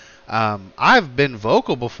 I've been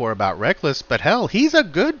vocal before about Reckless, but hell, he's a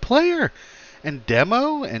good player. And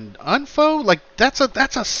Demo and Unfo, like, that's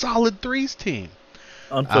a solid threes team.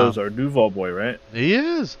 Unfo's our Duval boy, right? He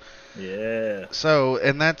is. Yeah. So,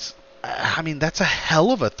 and that's a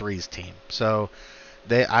hell of a threes team. So,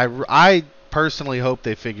 I personally hope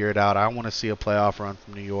they figure it out. I want to see a playoff run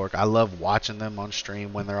from New York. I love watching them on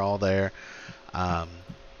stream when they're all there.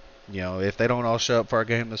 If they don't all show up for our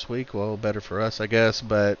game this week, well, better for us, I guess.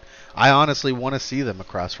 But I honestly want to see them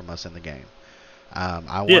across from us in the game.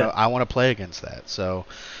 I want to play against that. So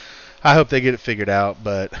I hope they get it figured out.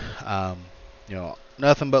 But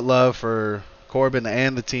nothing but love for Corbin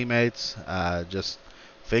and the teammates. Just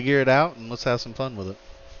figure it out and let's have some fun with it.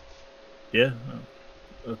 Yeah.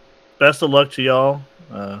 Best of luck to y'all.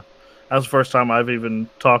 That's the first time I've even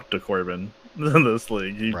talked to Corbin in this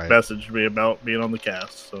league. He messaged me about being on the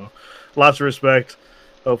cast. So lots of respect.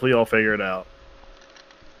 Hopefully y'all figure it out.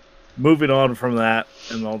 Moving on from that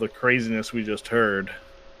and all the craziness we just heard,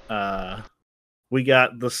 we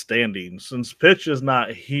got the standings. Since Pitch is not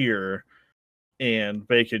here, and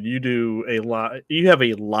Bacon, you have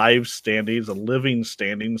a live standings, a living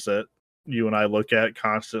standings that you and I look at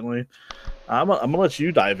constantly. I'm gonna let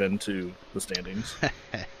you dive into the standings.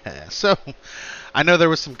 So, I know there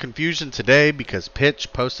was some confusion today because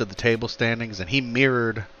Pitch posted the table standings and he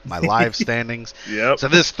mirrored my live standings. Yep. So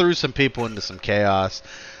this threw some people into some chaos.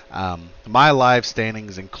 My live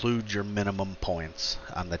standings include your minimum points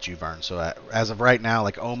that you've earned. So as of right now,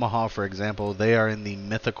 like Omaha, for example, they are in the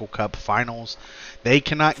Mythical Cup finals. They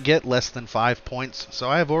cannot get less than 5 points, so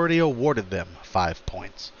I have already awarded them 5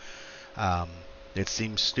 points. It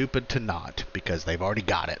seems stupid to not because they've already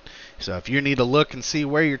got it. So if you need to look and see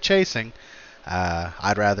where you're chasing,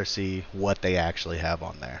 I'd rather see what they actually have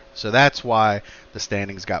on there. So that's why the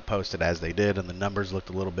standings got posted as they did, and the numbers looked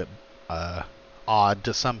a little bit odd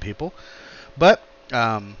to some people. But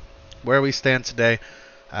where we stand today,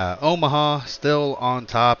 Omaha still on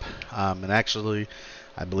top, and actually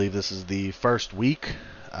I believe this is the first week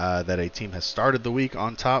that a team has started the week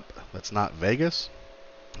on top. That's not Vegas.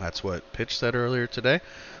 That's what Pitch said earlier today,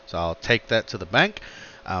 so I'll take that to the bank.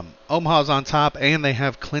 Omaha's on top, and they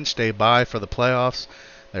have clinched a bye for the playoffs.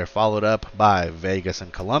 They're followed up by Vegas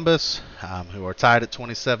and Columbus, who are tied at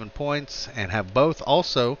 27 points and have both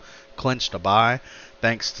also clinched a bye,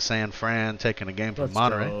 thanks to San Fran taking a game from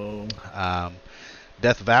Monterey.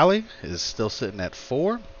 Death Valley is still sitting at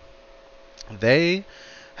 4. They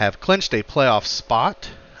have clinched a playoff spot,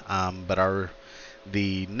 but are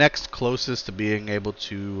the next closest to being able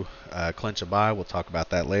to clinch a bye. We'll talk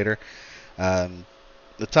about that later.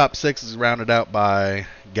 The top 6 is rounded out by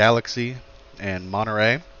Galaxy and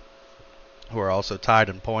Monterey, who are also tied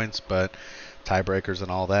in points, but tiebreakers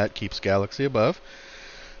and all that keeps Galaxy above.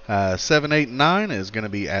 7, 8, and 9 is going to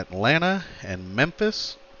be Atlanta and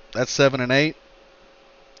Memphis. That's 7 and 8.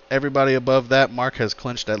 Everybody above that mark has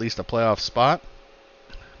clinched at least a playoff spot.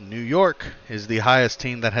 New York is the highest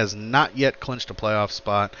team that has not yet clinched a playoff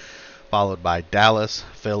spot, followed by Dallas,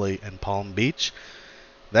 Philly, and Palm Beach.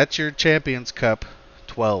 That's your Champions Cup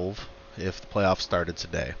 12 if the playoffs started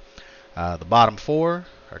today. The bottom 4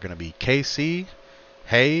 are going to be KC,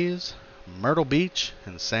 Hayes, Myrtle Beach,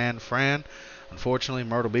 and San Fran. Unfortunately,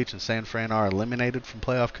 Myrtle Beach and San Fran are eliminated from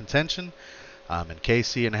playoff contention. And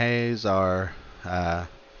KC and Hayes are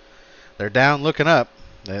they're down looking up.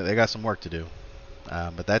 They got some work to do.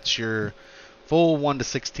 But that's your full 1 to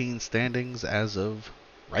 16 standings as of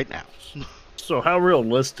right now. So how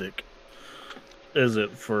realistic is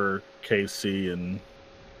it for KC and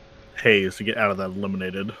Hayes to get out of that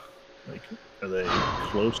eliminated? Like, are they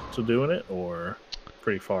close to doing it or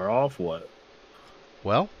pretty far off? What?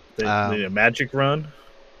 Well, They need a magic run?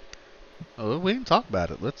 Oh, we can talk about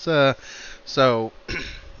it. Let's okay,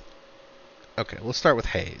 let's start with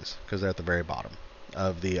Hayes because they're at the very bottom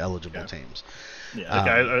of the eligible teams.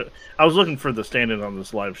 Yeah, I was looking for the standing on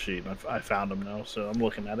this live sheet, and I found them now, so I'm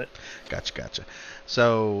looking at it. Gotcha.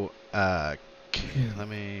 So, let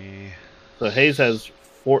me... So Hayes has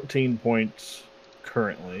 14 points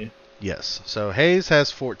currently. Yes, so Hayes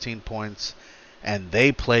has 14 points, and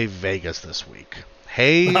they play Vegas this week.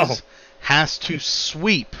 Hayes has to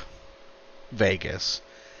sweep Vegas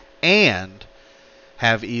and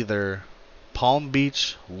have either Palm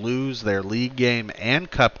Beach lose their league game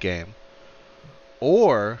and cup game,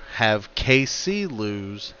 or have KC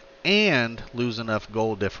lose and lose enough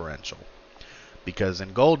goal differential. Because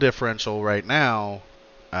in goal differential right now,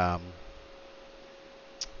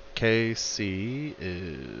 KC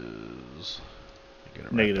is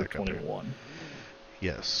negative 21.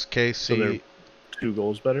 Yes, KC. So they're 2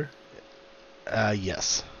 goals better?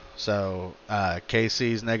 Yes. So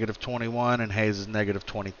KC is negative 21 and Hayes is negative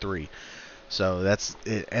 23. So that's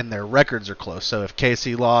it, and their records are close. So if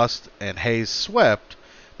KC lost and Hayes swept,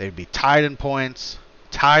 they'd be tied in points,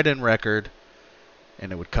 tied in record,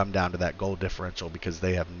 and it would come down to that goal differential because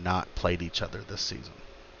they have not played each other this season.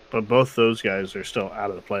 But both those guys are still out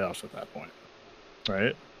of the playoffs at that point,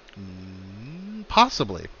 right?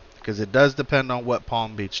 Possibly, because it does depend on what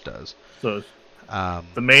Palm Beach does. So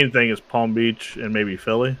the main thing is Palm Beach and maybe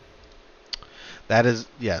Philly? That is,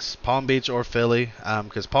 yes, Palm Beach or Philly,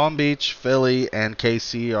 because Palm Beach, Philly, and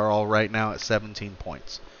KC are all right now at 17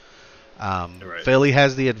 points. Right. Philly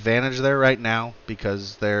has the advantage there right now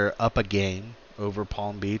because they're up a game over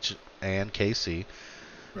Palm Beach and KC.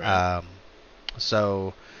 Right.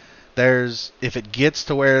 So if it gets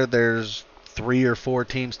to where there's 3 or 4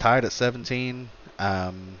 teams tied at 17,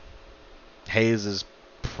 Hayes is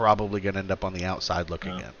probably going to end up on the outside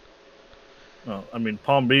looking in. Well, I mean,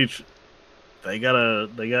 Palm Beach, they got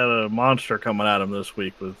a monster coming at them this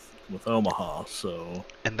week with Omaha. So,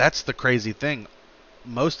 and that's the crazy thing.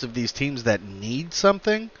 Most of these teams that need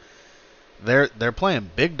something, they're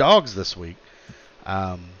playing big dogs this week.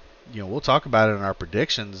 We'll talk about it in our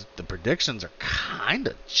predictions. The predictions are kind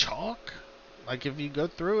of chalk. Like if you go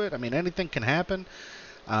through it, I mean anything can happen.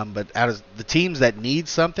 But out of the teams that need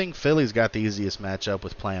something, Philly's got the easiest matchup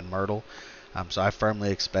with playing Myrtle. So I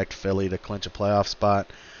firmly expect Philly to clinch a playoff spot.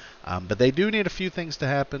 But they do need a few things to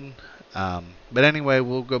happen. But anyway,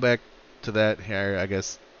 we'll go back to that here, I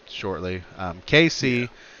guess, shortly. KC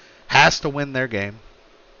has to win their game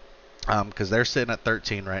because they're sitting at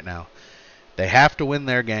 13 right now. They have to win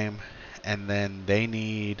their game, and then they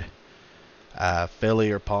need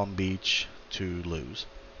Philly or Palm Beach to lose.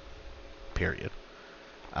 Period.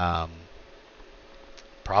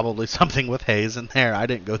 Probably something with Hayes in there. I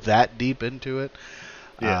didn't go that deep into it.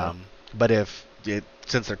 Yeah. But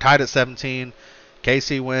since they're tied at 17,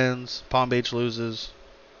 KC wins, Palm Beach loses,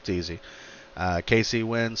 it's easy. KC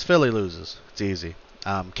wins, Philly loses, it's easy.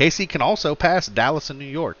 KC can also pass Dallas and New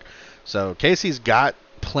York. So KC's got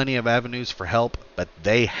plenty of avenues for help, but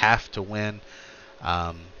they have to win.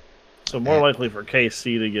 So more likely for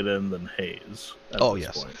KC to get in than Hayes. Oh,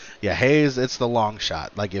 yes. Point. Yeah, Hayes, it's the long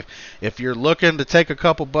shot. Like if you're looking to take a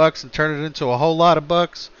couple bucks and turn it into a whole lot of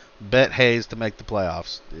bucks, bet Hayes to make the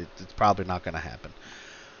playoffs. It's probably not going to happen.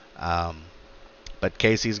 But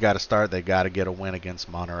KC's got to start. They got to get a win against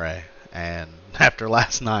Monterey. And after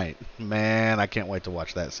last night, man, I can't wait to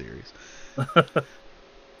watch that series.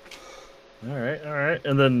 All right.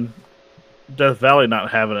 And then Death Valley not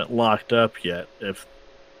having it locked up yet. If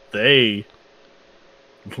they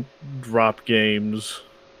drop games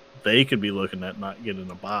they could be looking at not getting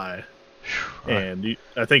a bye. And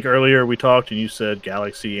I think earlier we talked and you said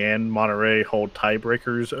Galaxy and Monterey hold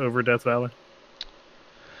tiebreakers over Death Valley.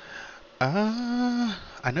 I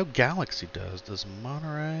know Galaxy does. Does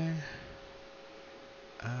Monterey?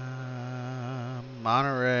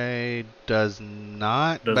 Monterey does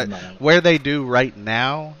not. Does but not. Where they do right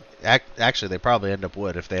now, actually, they probably end up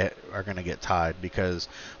would if they are going to get tied, because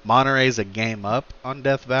Monterey's a game up on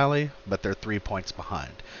Death Valley, but they're 3 points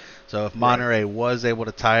behind. So if Monterey was able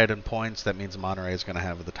to tie it in points, that means Monterey is going to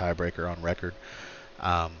have the tiebreaker on record.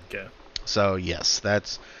 Okay. So yes,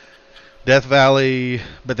 that's Death Valley,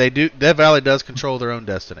 but Death Valley does control their own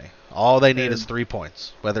destiny. All they need is 3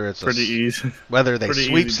 points. Whether it's pretty easy. Whether they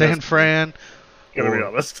sweep San Fran, gotta be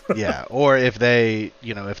honest. yeah, or if they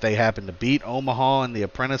happen to beat Omaha in the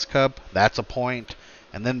Apprentice Cup, that's a point,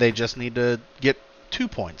 and then they just need to get 2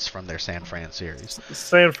 points from their San Fran series.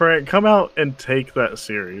 San Fran, come out and take that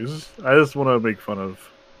series. I just want to make fun of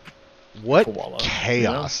what Koala,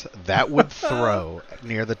 chaos that would throw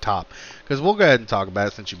near the top. Because we'll go ahead and talk about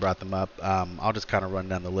it since you brought them up. I'll just kind of run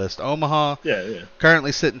down the list. Omaha,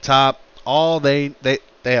 currently sitting top. All they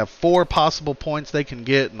have 4 possible points they can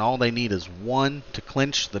get, and all they need is 1 to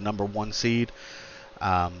clinch the number 1 seed.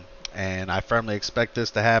 And I firmly expect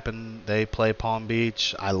this to happen. They play Palm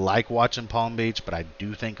Beach. I like watching Palm Beach, but I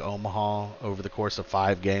do think Omaha, over the course of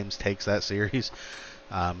 5 games, takes that series.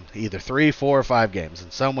 Either 3, 4, or 5 games.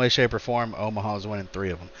 In some way, shape, or form, Omaha's winning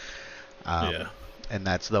 3 of them. And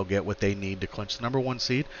they'll get what they need to clinch the number 1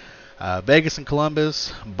 seed. Vegas and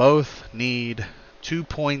Columbus both need 2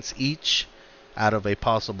 points each out of a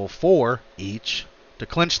possible 4 each to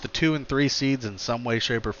clinch the 2 and 3 seeds in some way,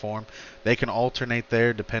 shape, or form. They can alternate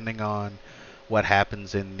there depending on what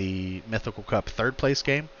happens in the Mythical Cup 3rd place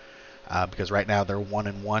game, because right now they're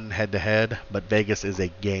 1-1 head-to-head, but Vegas is a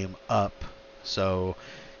game up. So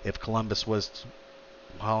if Columbus was,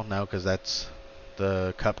 well, no, because that's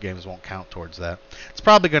the Cup games won't count towards that. It's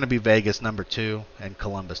probably going to be Vegas number 2 and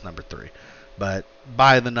Columbus number 3. But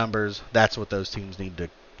by the numbers, that's what those teams need to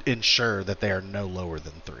ensure, that they are no lower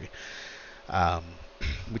than 3.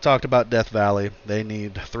 We talked about Death Valley. They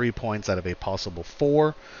need 3 points out of a possible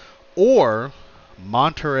 4, or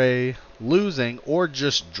Monterey losing or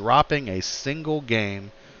just dropping a single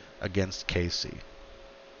game against KC.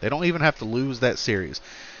 They don't even have to lose that series.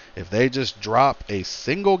 If they just drop a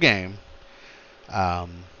single game,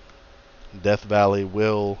 Death Valley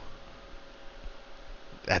will,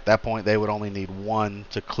 at that point, they would only need 1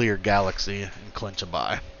 to clear Galaxy and clinch a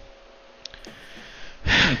bye.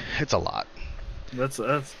 It's a lot. That's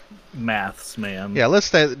maths, man. Yeah, let's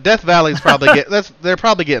say Death Valley's probably they're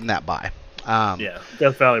probably getting that bye.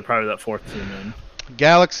 Death Valley probably that 4th team in.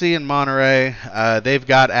 Galaxy and Monterey, they've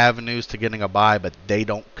got avenues to getting a bye, but they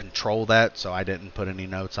don't control that, so I didn't put any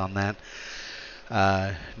notes on that.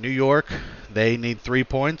 New York, they need 3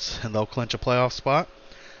 points, and they'll clinch a playoff spot.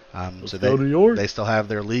 So they still have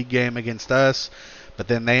their league game against us, but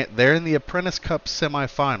then they're in the Apprentice Cup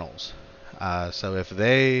semifinals. So if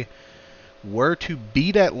they were to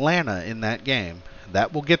beat Atlanta in that game,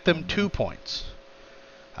 that will get them 2 points.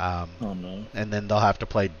 And then they'll have to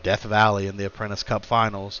play Death Valley in the Apprentice Cup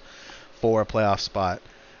finals for a playoff spot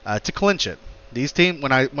to clinch it. These teams,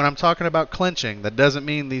 when I'm talking about clinching, that doesn't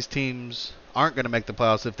mean these teams aren't going to make the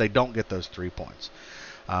playoffs if they don't get those 3 points.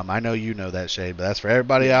 I know you know that, Shade, but that's for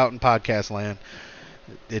everybody out in podcast land.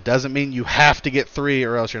 It doesn't mean you have to get 3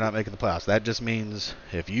 or else you're not making the playoffs. That just means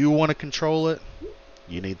if you want to control it,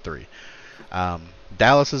 you need 3.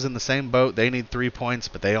 Dallas is in the same boat. They need 3 points,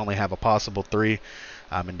 but they only have a possible 3.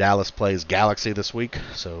 And Dallas plays Galaxy this week,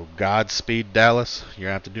 so Godspeed, Dallas. You're going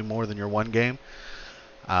to have to do more than your 1 game.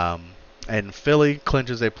 And Philly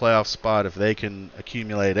clinches a playoff spot if they can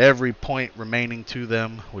accumulate every point remaining to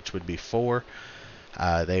them, which would be 4.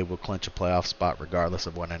 They will clinch a playoff spot regardless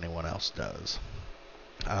of what anyone else does.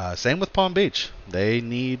 Same with Palm Beach. They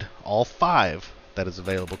need all 5 that is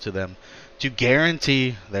available to them to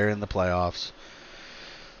guarantee they're in the playoffs.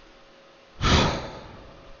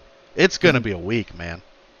 It's going to be a week, man.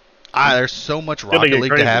 There's so much Rocket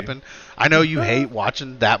League to happen. I know you hate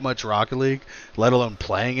watching that much Rocket League, let alone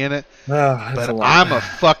playing in it. But I'm a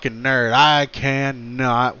fucking nerd. I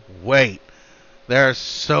cannot wait. There are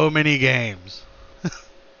so many games.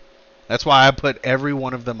 That's why I put every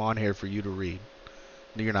one of them on here for you to read.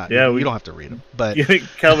 You're not. Yeah, you don't have to read them. But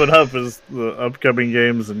coming up is the upcoming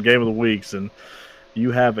games and game of the weeks, and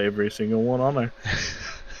you have every single one on there.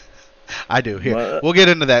 I do. Here, we'll get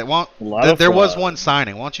into that. There was one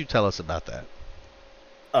signing. Why don't you tell us about that?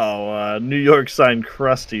 New York signed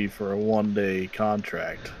Krusty for a 1-day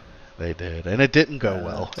contract. They did, and it didn't go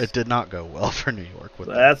well. It did not go well for New York with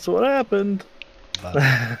that. That's what happened. But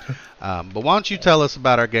why don't you tell us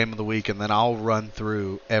about our game of the week, and then I'll run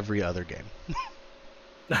through every other game.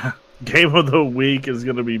 Game of the week is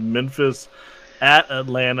going to be Memphis at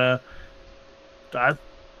Atlanta. That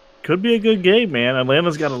could be a good game, man.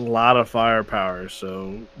 Atlanta's got a lot of firepower,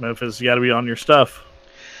 so Memphis, you got to be on your stuff.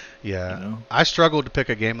 Yeah, You know? I struggled to pick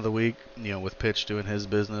a game of the week, with Pitch doing his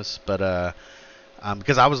business, but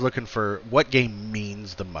because I was looking for what game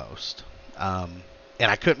means the most, and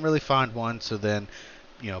I couldn't really find one. So then,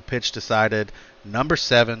 Pitch decided number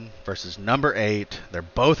 7 versus number 8. They're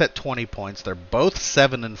both at 20 points. They're both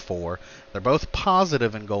 7-4. They're both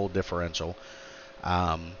positive in goal differential.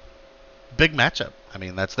 Big matchup. I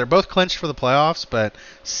mean, they're both clinched for the playoffs, but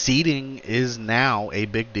seeding is now a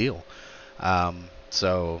big deal.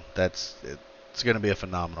 So it's going to be a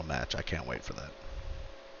phenomenal match. I can't wait for that.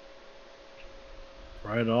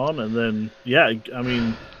 Right on. And then, I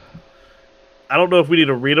mean, I don't know if we need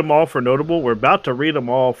to read them all for notable. We're about to read them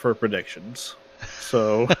all for predictions.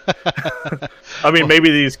 So, I mean, maybe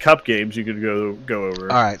these cup games you could go over.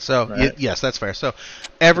 All right. So, right? Yes, that's fair. So,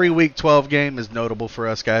 every Week 12 game is notable for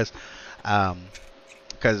us, guys,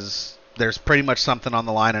 because there's pretty much something on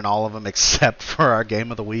the line in all of them except for our game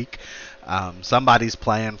of the week. Somebody's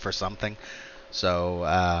playing for something.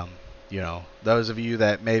 So, those of you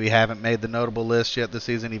that maybe haven't made the notable list yet this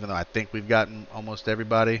season, even though I think we've gotten almost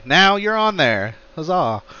everybody, now you're on there.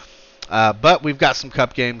 Huzzah. But we've got some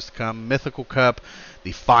cup games to come. Mythical Cup,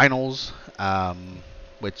 the finals,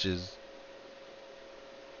 which is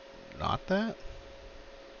not that.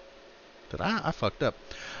 Did I fucked up.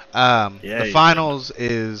 The finals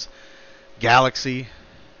is Galaxy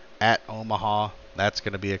at Omaha. That's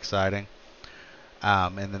going to be exciting.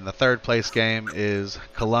 And then the third place game is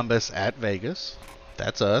Columbus at Vegas.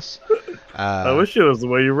 That's us. I wish it was the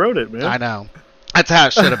way you wrote it, man. I know. That's how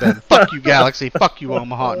it should have been. Fuck you, Galaxy. Fuck you,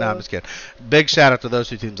 Omaha. No, I'm just kidding. Big shout out to those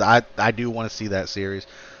two teams. I do want to see that series.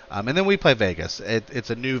 And then we play Vegas. It's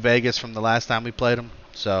a new Vegas from the last time we played them.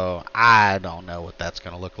 So I don't know what that's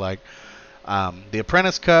going to look like. The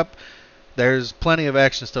Apprentice Cup, there's plenty of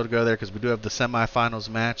action still to go there because we do have the semifinals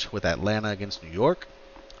match with Atlanta against New York.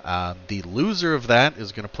 The loser of that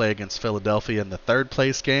is going to play against Philadelphia in the third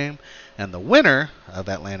place game, and the winner of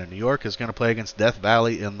Atlanta, New York, is going to play against Death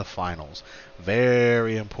Valley in the finals.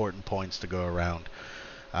 Very important points to go around,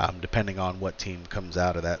 depending on what team comes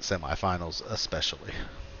out of that semifinals, especially.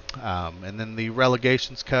 And then the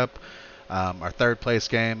Relegations Cup, our third place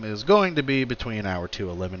game is going to be between our two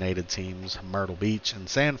eliminated teams, Myrtle Beach and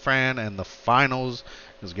San Fran, and the finals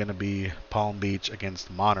is going to be Palm Beach against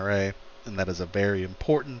Monterey. And that is a very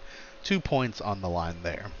important 2 points on the line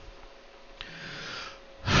there.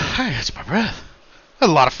 Hey, that's my breath.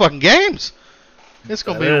 That's a lot of fucking games. It's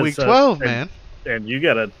going to be week 12, man. And you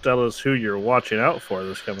got to tell us who you're watching out for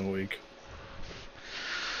this coming week.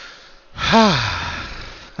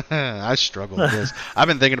 I struggle with this. I've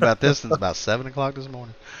been thinking about this since about 7 o'clock this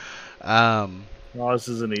morning. Well, this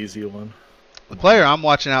is an easy one. The player I'm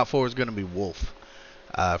watching out for is going to be Wolf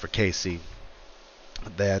for KC.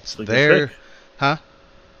 That's their, huh?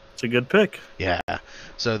 It's a good pick. Yeah.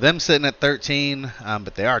 So them sitting at 13,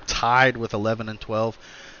 but they are tied with 11 and 12,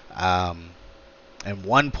 and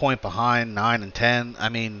 1 point behind 9 and 10. I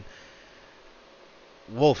mean,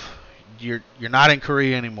 Wolf, you're not in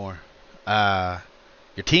Korea anymore.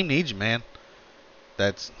 Your team needs you, man.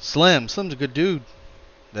 That's Slim. Slim's a good dude.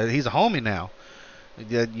 He's a homie now.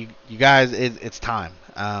 You guys, it's time.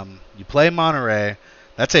 You play Monterey.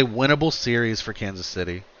 That's a winnable series for Kansas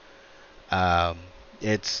City.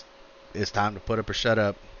 It's time to put up or shut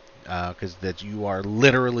up, because that you are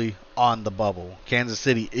literally on the bubble. Kansas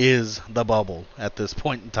City is the bubble at this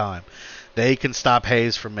point in time. They can stop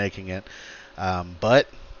Hayes from making it, but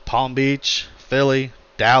Palm Beach, Philly,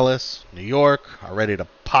 Dallas, New York are ready to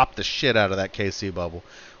pop the shit out of that KC bubble.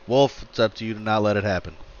 Wolf, it's up to you to not let it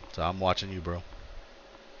happen. So I'm watching you, bro.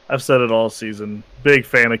 I've said it all season. Big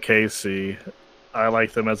fan of KC. I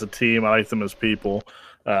like them as a team. I like them as people.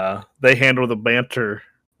 They handle the banter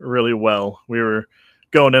really well. We were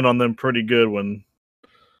going in on them pretty good when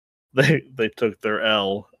they took their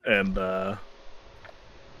L, and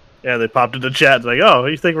they popped into chat like, "Oh,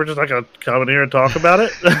 you think we're just not gonna come in here and talk about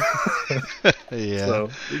it?" Yeah. So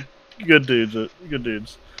good dudes. Good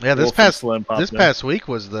dudes. Yeah, this past week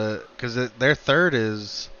was because their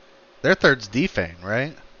third's Defane,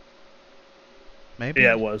 right? Maybe.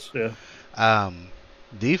 Yeah, it was. Yeah. I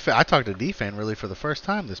talked to Defane really for the first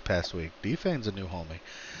time this past week. Defane's a new homie.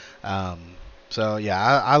 So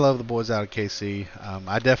yeah, I love the boys out of KC.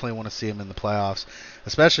 I definitely want to see them in the playoffs,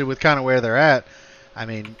 especially with kind of where they're at. I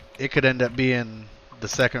mean, it could end up being the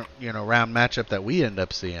second, round matchup that we end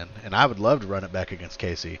up seeing, and I would love to run it back against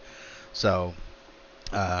Casey. So,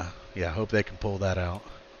 yeah, hope they can pull that out.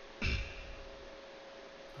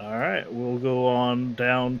 All right, we'll go on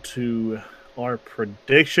down to our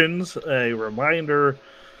predictions. A reminder,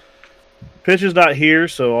 Pitch is not here,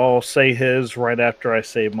 so I'll say his right after I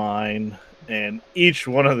say mine. And each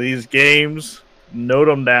one of these games, note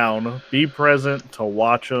them down. Be present to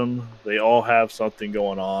watch them. They all have something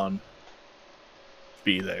going on.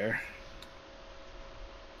 Be there.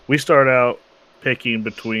 We start out picking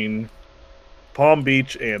between Palm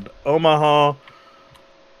Beach and Omaha.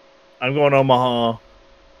 I'm going Omaha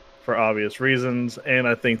for obvious reasons, and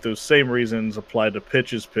I think those same reasons apply to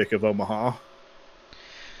Pitch's pick of Omaha.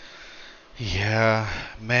 Yeah,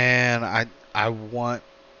 man, I want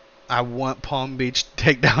Palm Beach to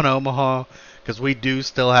take down Omaha because we do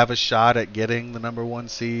still have a shot at getting the number 1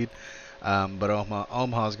 seed. But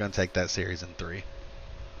Omaha's going to take that series in 3.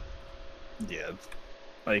 Yeah,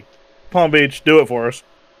 like Palm Beach, do it for us.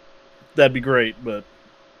 That'd be great, but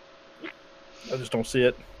I just don't see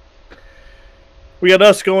it. We got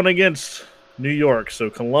us going against New York, so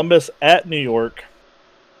Columbus at New York.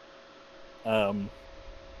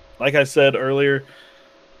 Like I said earlier,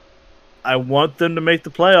 I want them to make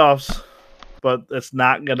the playoffs, but it's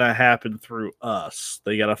not going to happen through us.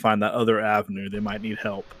 They got to find that other avenue. They might need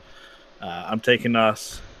help. I'm taking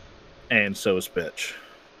us, and so is Pitch.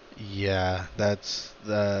 Yeah, that's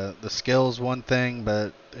the skill's one thing,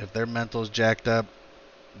 but if their mental's jacked up,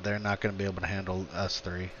 they're not going to be able to handle us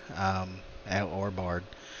 3 or Bard.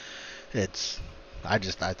 I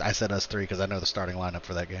said us 3 because I know the starting lineup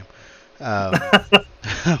for that game.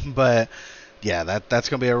 But yeah, that's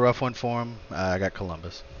going to be a rough one for them. I got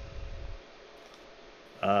Columbus.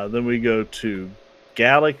 Then we go to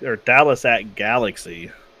Dallas at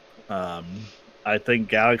Galaxy. I think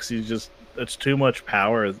Galaxy's just, it's too much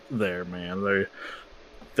power there, man.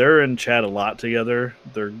 They're in chat a lot together.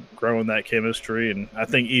 They're growing that chemistry, and I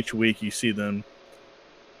think each week you see them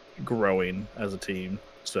growing as a team.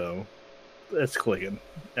 So it's clicking,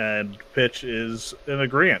 and Pitch is in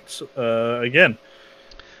agreement again.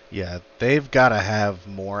 Yeah, they've got to have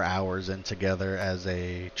more hours in together as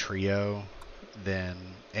a trio than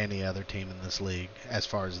any other team in this league as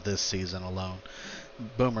far as this season alone.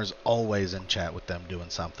 Boomer's always in chat with them doing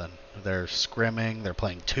something. They're scrimming, they're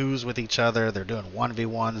playing 2s with each other, they're doing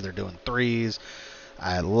 1v1s, they're doing 3s.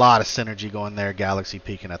 A lot of synergy going there. Galaxy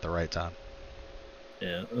peaking at the right time.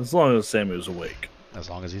 Yeah, as long as Samu's awake. As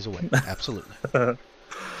long as he's awake, absolutely.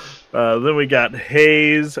 Then we got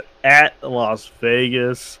Hayes at Las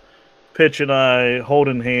Vegas. Pitch and I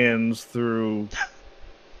holding hands through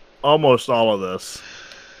almost all of this.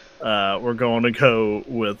 We're going to go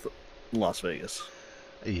with Las Vegas.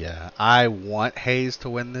 Yeah, I want Hayes to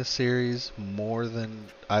win this series more than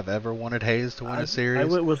I've ever wanted Hayes to win a series. I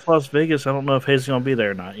went with Las Vegas. I don't know if Hayes is going to be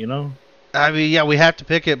there or not, I mean, yeah, we have to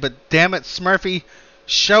pick it, but damn it, Smurfy,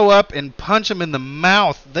 show up and punch him in the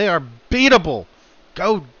mouth. They are beatable.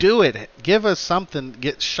 Go do it. Give us something.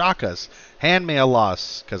 Shock us. Hand me a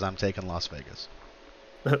loss, because I'm taking Las Vegas.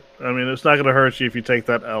 I mean, it's not going to hurt you if you take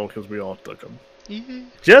that L, because we all took them. Yeah.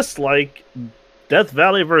 Just like Death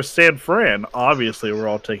Valley versus San Fran. Obviously, we're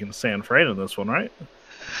all taking San Fran in this one, right?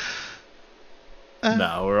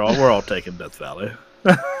 No, we're all taking Death Valley.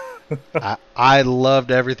 I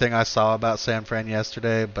loved everything I saw about San Fran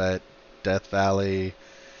yesterday, but Death Valley,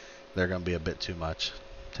 they're going to be a bit too much.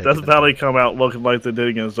 Death Valley come out looking like they did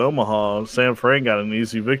against Omaha. San Fran got an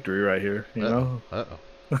easy victory right here, you know?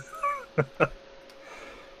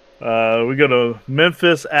 We go to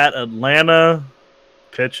Memphis at Atlanta.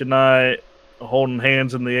 Pitch and I holding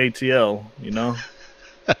hands in the ATL,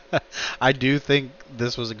 I do think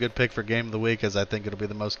this was a good pick for Game of the Week, as I think it'll be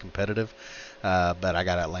the most competitive. But I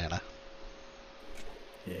got Atlanta.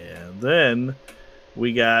 Yeah, then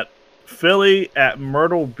we got Philly at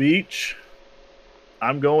Myrtle Beach.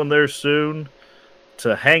 I'm going there soon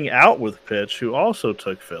to hang out with Pitch, who also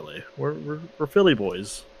took Philly. We're Philly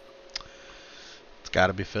boys. It's got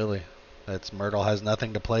to be Philly. Myrtle has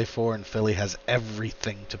nothing to play for, and Philly has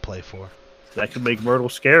everything to play for. That could make Myrtle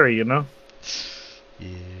scary, Yeah,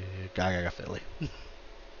 I got Philly.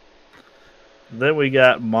 Then we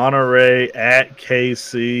got Monterey at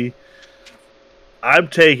KC. I'm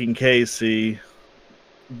taking KC.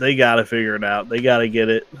 They got to figure it out. They got to get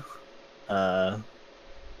it.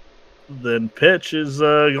 Then Pitch is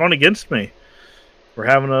going against me. We're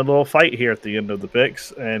having a little fight here at the end of the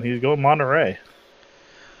picks, and he's going Monterey.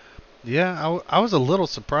 Yeah, I was a little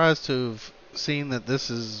surprised to have seen that this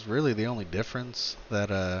is really the only difference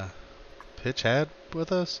that Pitch had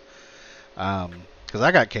with us. because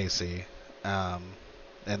I got KC,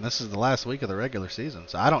 and this is the last week of the regular season,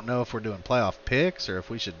 so I don't know if we're doing playoff picks or if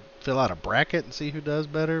we should fill out a bracket and see who does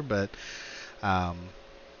better, but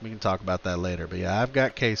we can talk about that later. But yeah, I've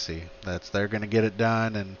got KC. They're going to get it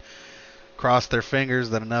done and cross their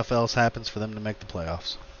fingers that enough else happens for them to make the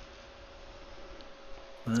playoffs.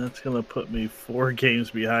 That's going to put me 4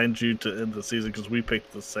 games behind you to end the season because we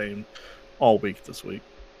picked the same all week this week.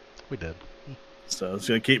 We did. So it's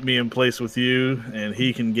going to keep me in place with you, and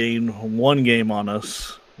he can gain 1 game on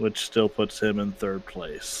us, which still puts him in 3rd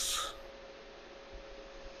place.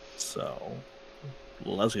 So,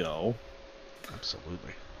 let's go.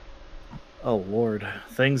 Absolutely. Oh, Lord.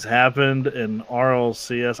 Things happened in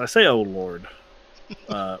RLCS. I say, oh, Lord.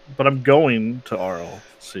 But I'm going to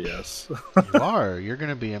RLCS. You are. You're going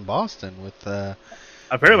to be in Boston with...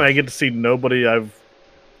 Apparently, I get to see nobody I've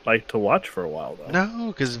liked to watch for a while, though. No,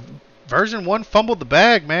 because version 1 fumbled the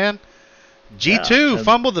bag, man. G2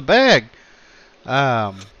 fumbled the bag.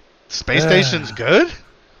 Space Station's good?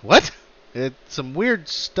 What? It's some weird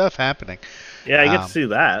stuff happening. Yeah, I get to see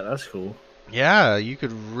that. That's cool. Yeah, you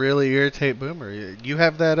could really irritate Boomer. You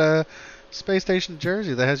have that Space Station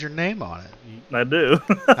jersey that has your name on it. I do.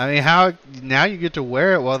 I mean, how now you get to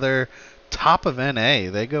wear it while they're top of NA.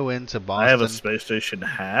 They go into Boston. I have a Space Station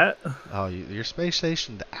hat. Oh, you're Space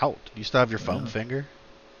Stationed out. You still have your foam finger?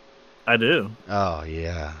 I do. Oh,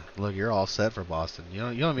 yeah. Look, you're all set for Boston. You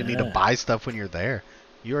don't even need to buy stuff when you're there.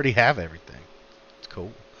 You already have everything. It's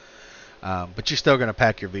cool. But you're still going to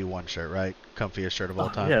pack your V1 shirt, right? Comfiest shirt of all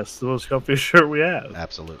time? Yes, the most comfiest shirt we have.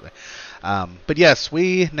 Absolutely. But yes,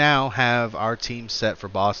 we now have our team set for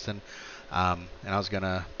Boston. And I was going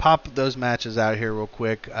to pop those matches out here real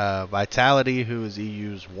quick. Vitality, who is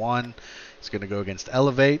EU's 1, is going to go against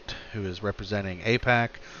Elevate, who is representing APAC.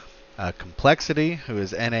 Complexity, who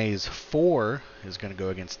is NA's 4, is going to go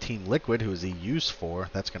against Team Liquid, who is EU's 4.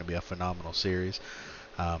 That's going to be a phenomenal series.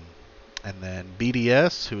 And then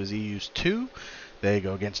BDS, who is EU's 2, they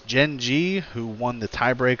go against Gen G, who won the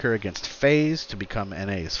tiebreaker against FaZe to become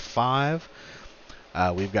NA's 5.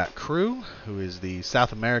 We've got Crew, who is the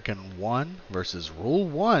South American 1, versus Rule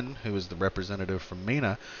 1, who is the representative from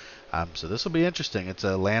MENA. So this will be interesting. It's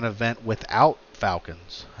a LAN event without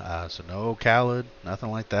Falcons. So no Khaled,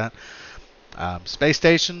 nothing like that. Space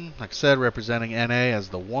Station, like I said, representing NA as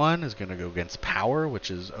the 1, is going to go against Power,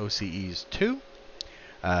 which is OCE's 2.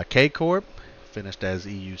 K-Corp, finished as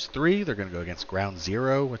EU's 3. They're going to go against Ground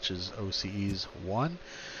Zero, which is OCE's 1.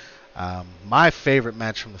 My favorite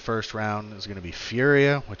match from the first round is going to be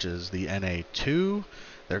Furia, which is the NA 2.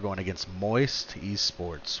 They're going against Moist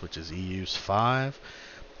Esports, which is EU's 5.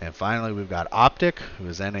 And finally, we've got Optic, who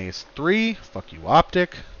is NA's 3. Fuck you,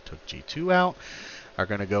 Optic. Took G2 out. Are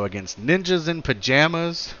going to go against Ninjas in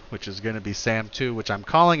Pajamas, which is going to be Sam 2, which I'm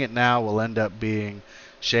calling it now will end up being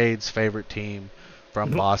Shade's favorite team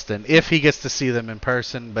from Boston, if he gets to see them in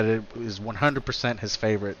person, but it is 100% his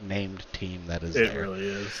favorite named team that is there. It really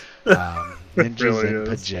is. Ninjas really in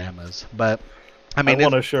is. Pajamas. But, I mean... I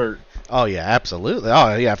want a shirt. Oh, yeah, absolutely.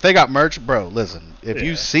 Oh, yeah, if they got merch, bro, listen, if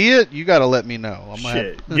you see it, you got to let me know.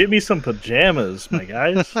 Shit, get me some pajamas, my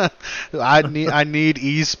guys. I need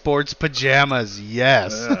esports pajamas,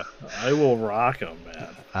 yes. Yeah, I will rock them, man.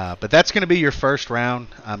 But that's going to be your first round.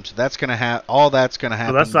 So that's going to have all that's going to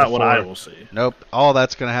happen. So that's not what I will see. Nope. All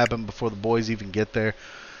that's going to happen before the boys even get there.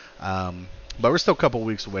 But we're still a couple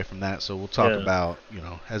weeks away from that, so we'll talk about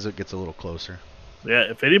as it gets a little closer. Yeah.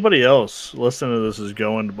 If anybody else listening to this is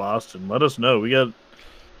going to Boston, let us know. We got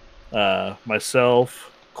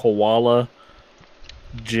myself, Koala,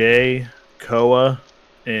 Jay, Koa,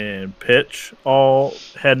 and Pitch all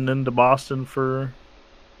heading into Boston for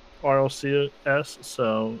RLCS,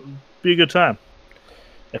 so be a good time.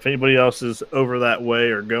 If anybody else is over that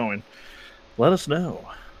way or going, let us know.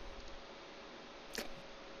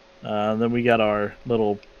 Then we got our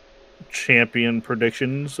little champion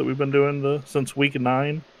predictions that we've been doing since week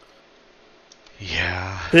 9.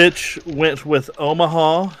 Yeah. Pitch went with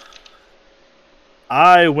Omaha.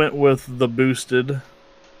 I went with the Boosted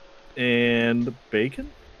and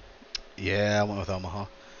Bacon. Yeah, I went with Omaha.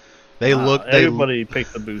 Everybody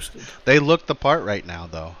picked the Boosted. They look the part right now,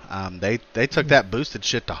 though. They took that Boosted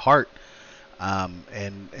shit to heart,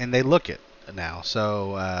 and they look it now.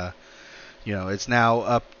 So it's now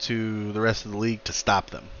up to the rest of the league to stop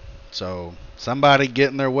them. So somebody get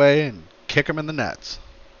in their way and kick them in the nuts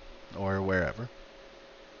or wherever.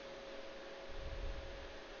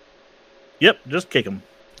 Yep, just kick them.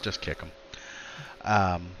 Just kick them.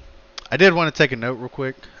 I did want to take a note real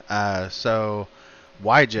quick. So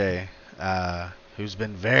YJ, who's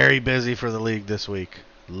been very busy for the league this week,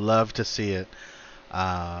 love to see it.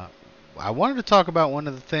 I wanted to talk about one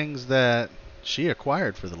of the things that she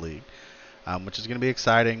acquired for the league, which is going to be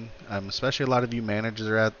exciting, especially a lot of you managers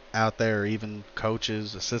are out there, or even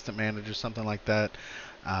coaches, assistant managers, something like that.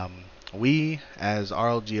 We, as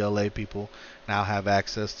RLGLA people, now have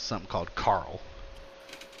access to something called Carl.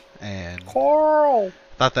 And Carl!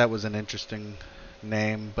 I thought that was an interesting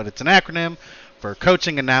name, but it's an acronym for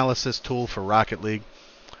Coaching Analysis Tool for Rocket League.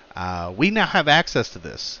 We now have access to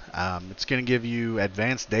this. It's going to give you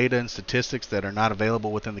advanced data and statistics that are not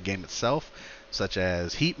available within the game itself, such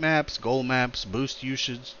as heat maps, goal maps, boost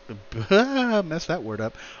usage, mess that word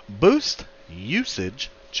up, boost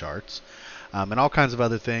usage charts, and all kinds of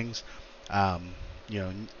other things.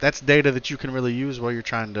 That's data that you can really use while you're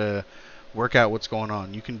trying to work out what's going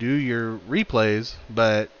on. You can do your replays,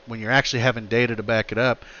 but when you're actually having data to back it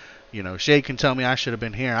up, Shade can tell me I should have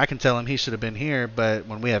been here. I can tell him he should have been here. But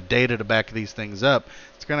when we have data to back these things up,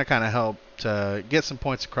 it's going to kind of help to get some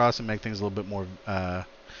points across and make things a little bit more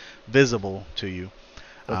visible to you.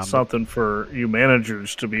 That's something for you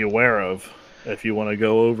managers to be aware of. If you want to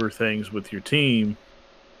go over things with your team,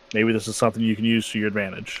 maybe this is something you can use to your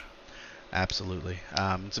advantage. Absolutely.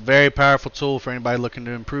 It's a very powerful tool for anybody looking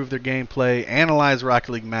to improve their gameplay, analyze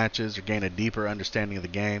Rocket League matches, or gain a deeper understanding of the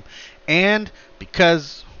game. And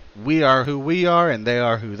because we are who we are, and they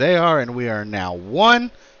are who they are, and we are now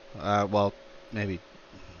one. Maybe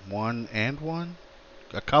one and one.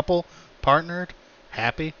 A couple, partnered,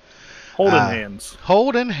 happy. Holding hands.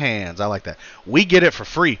 Holding hands. I like that. We get it for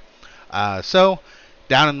free. So,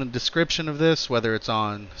 down in the description of this, whether it's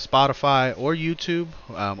on Spotify or YouTube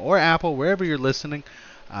or Apple, wherever you're listening,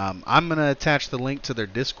 I'm going to attach the link to their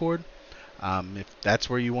Discord. If that's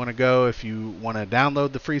where you want to go, if you want to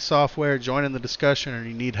download the free software, join in the discussion, or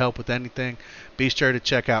you need help with anything, be sure to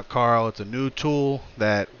check out Carl. It's a new tool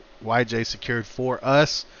that YJ secured for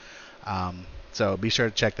us, so be sure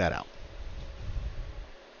to check that out.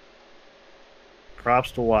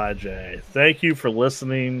 Props to YJ. Thank you for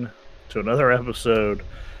listening to another episode,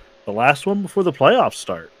 the last one before the playoffs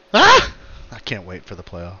start. I can't wait for the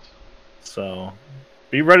playoffs. So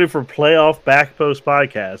be ready for playoff back post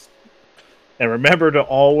podcast. And remember to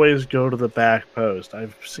always go to the back post.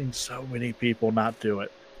 I've seen so many people not do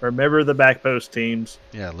it. Remember the back post teams.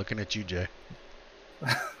 Yeah, looking at you, Jay.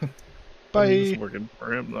 Bye. It's working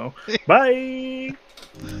for him, though. Bye.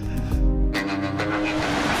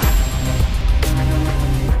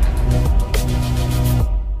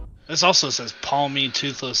 This also says Palmy,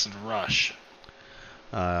 Toothless, and Rush.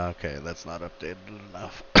 Okay, that's not updated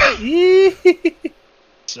enough.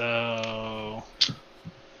 So...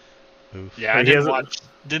 Oof. Yeah, I didn't watch.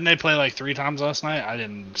 Didn't they play like 3 times last night? I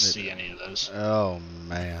didn't see any of those. Oh,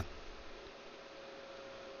 man.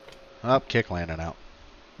 Kick landing out.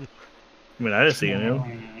 I mean, I didn't see any of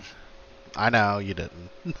them. I know, you didn't.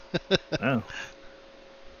 Oh.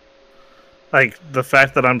 Like, the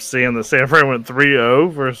fact that I'm seeing the San Fran went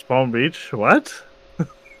 3-0 versus Palm Beach? What?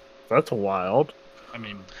 That's wild. I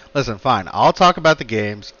mean... Listen, fine. I'll talk about the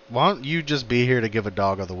games. Why don't you just be here to give a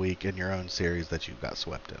dog of the week in your own series that you got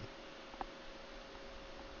swept in?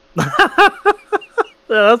 Yeah,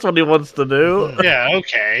 that's what he wants to do. Yeah,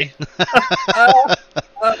 okay.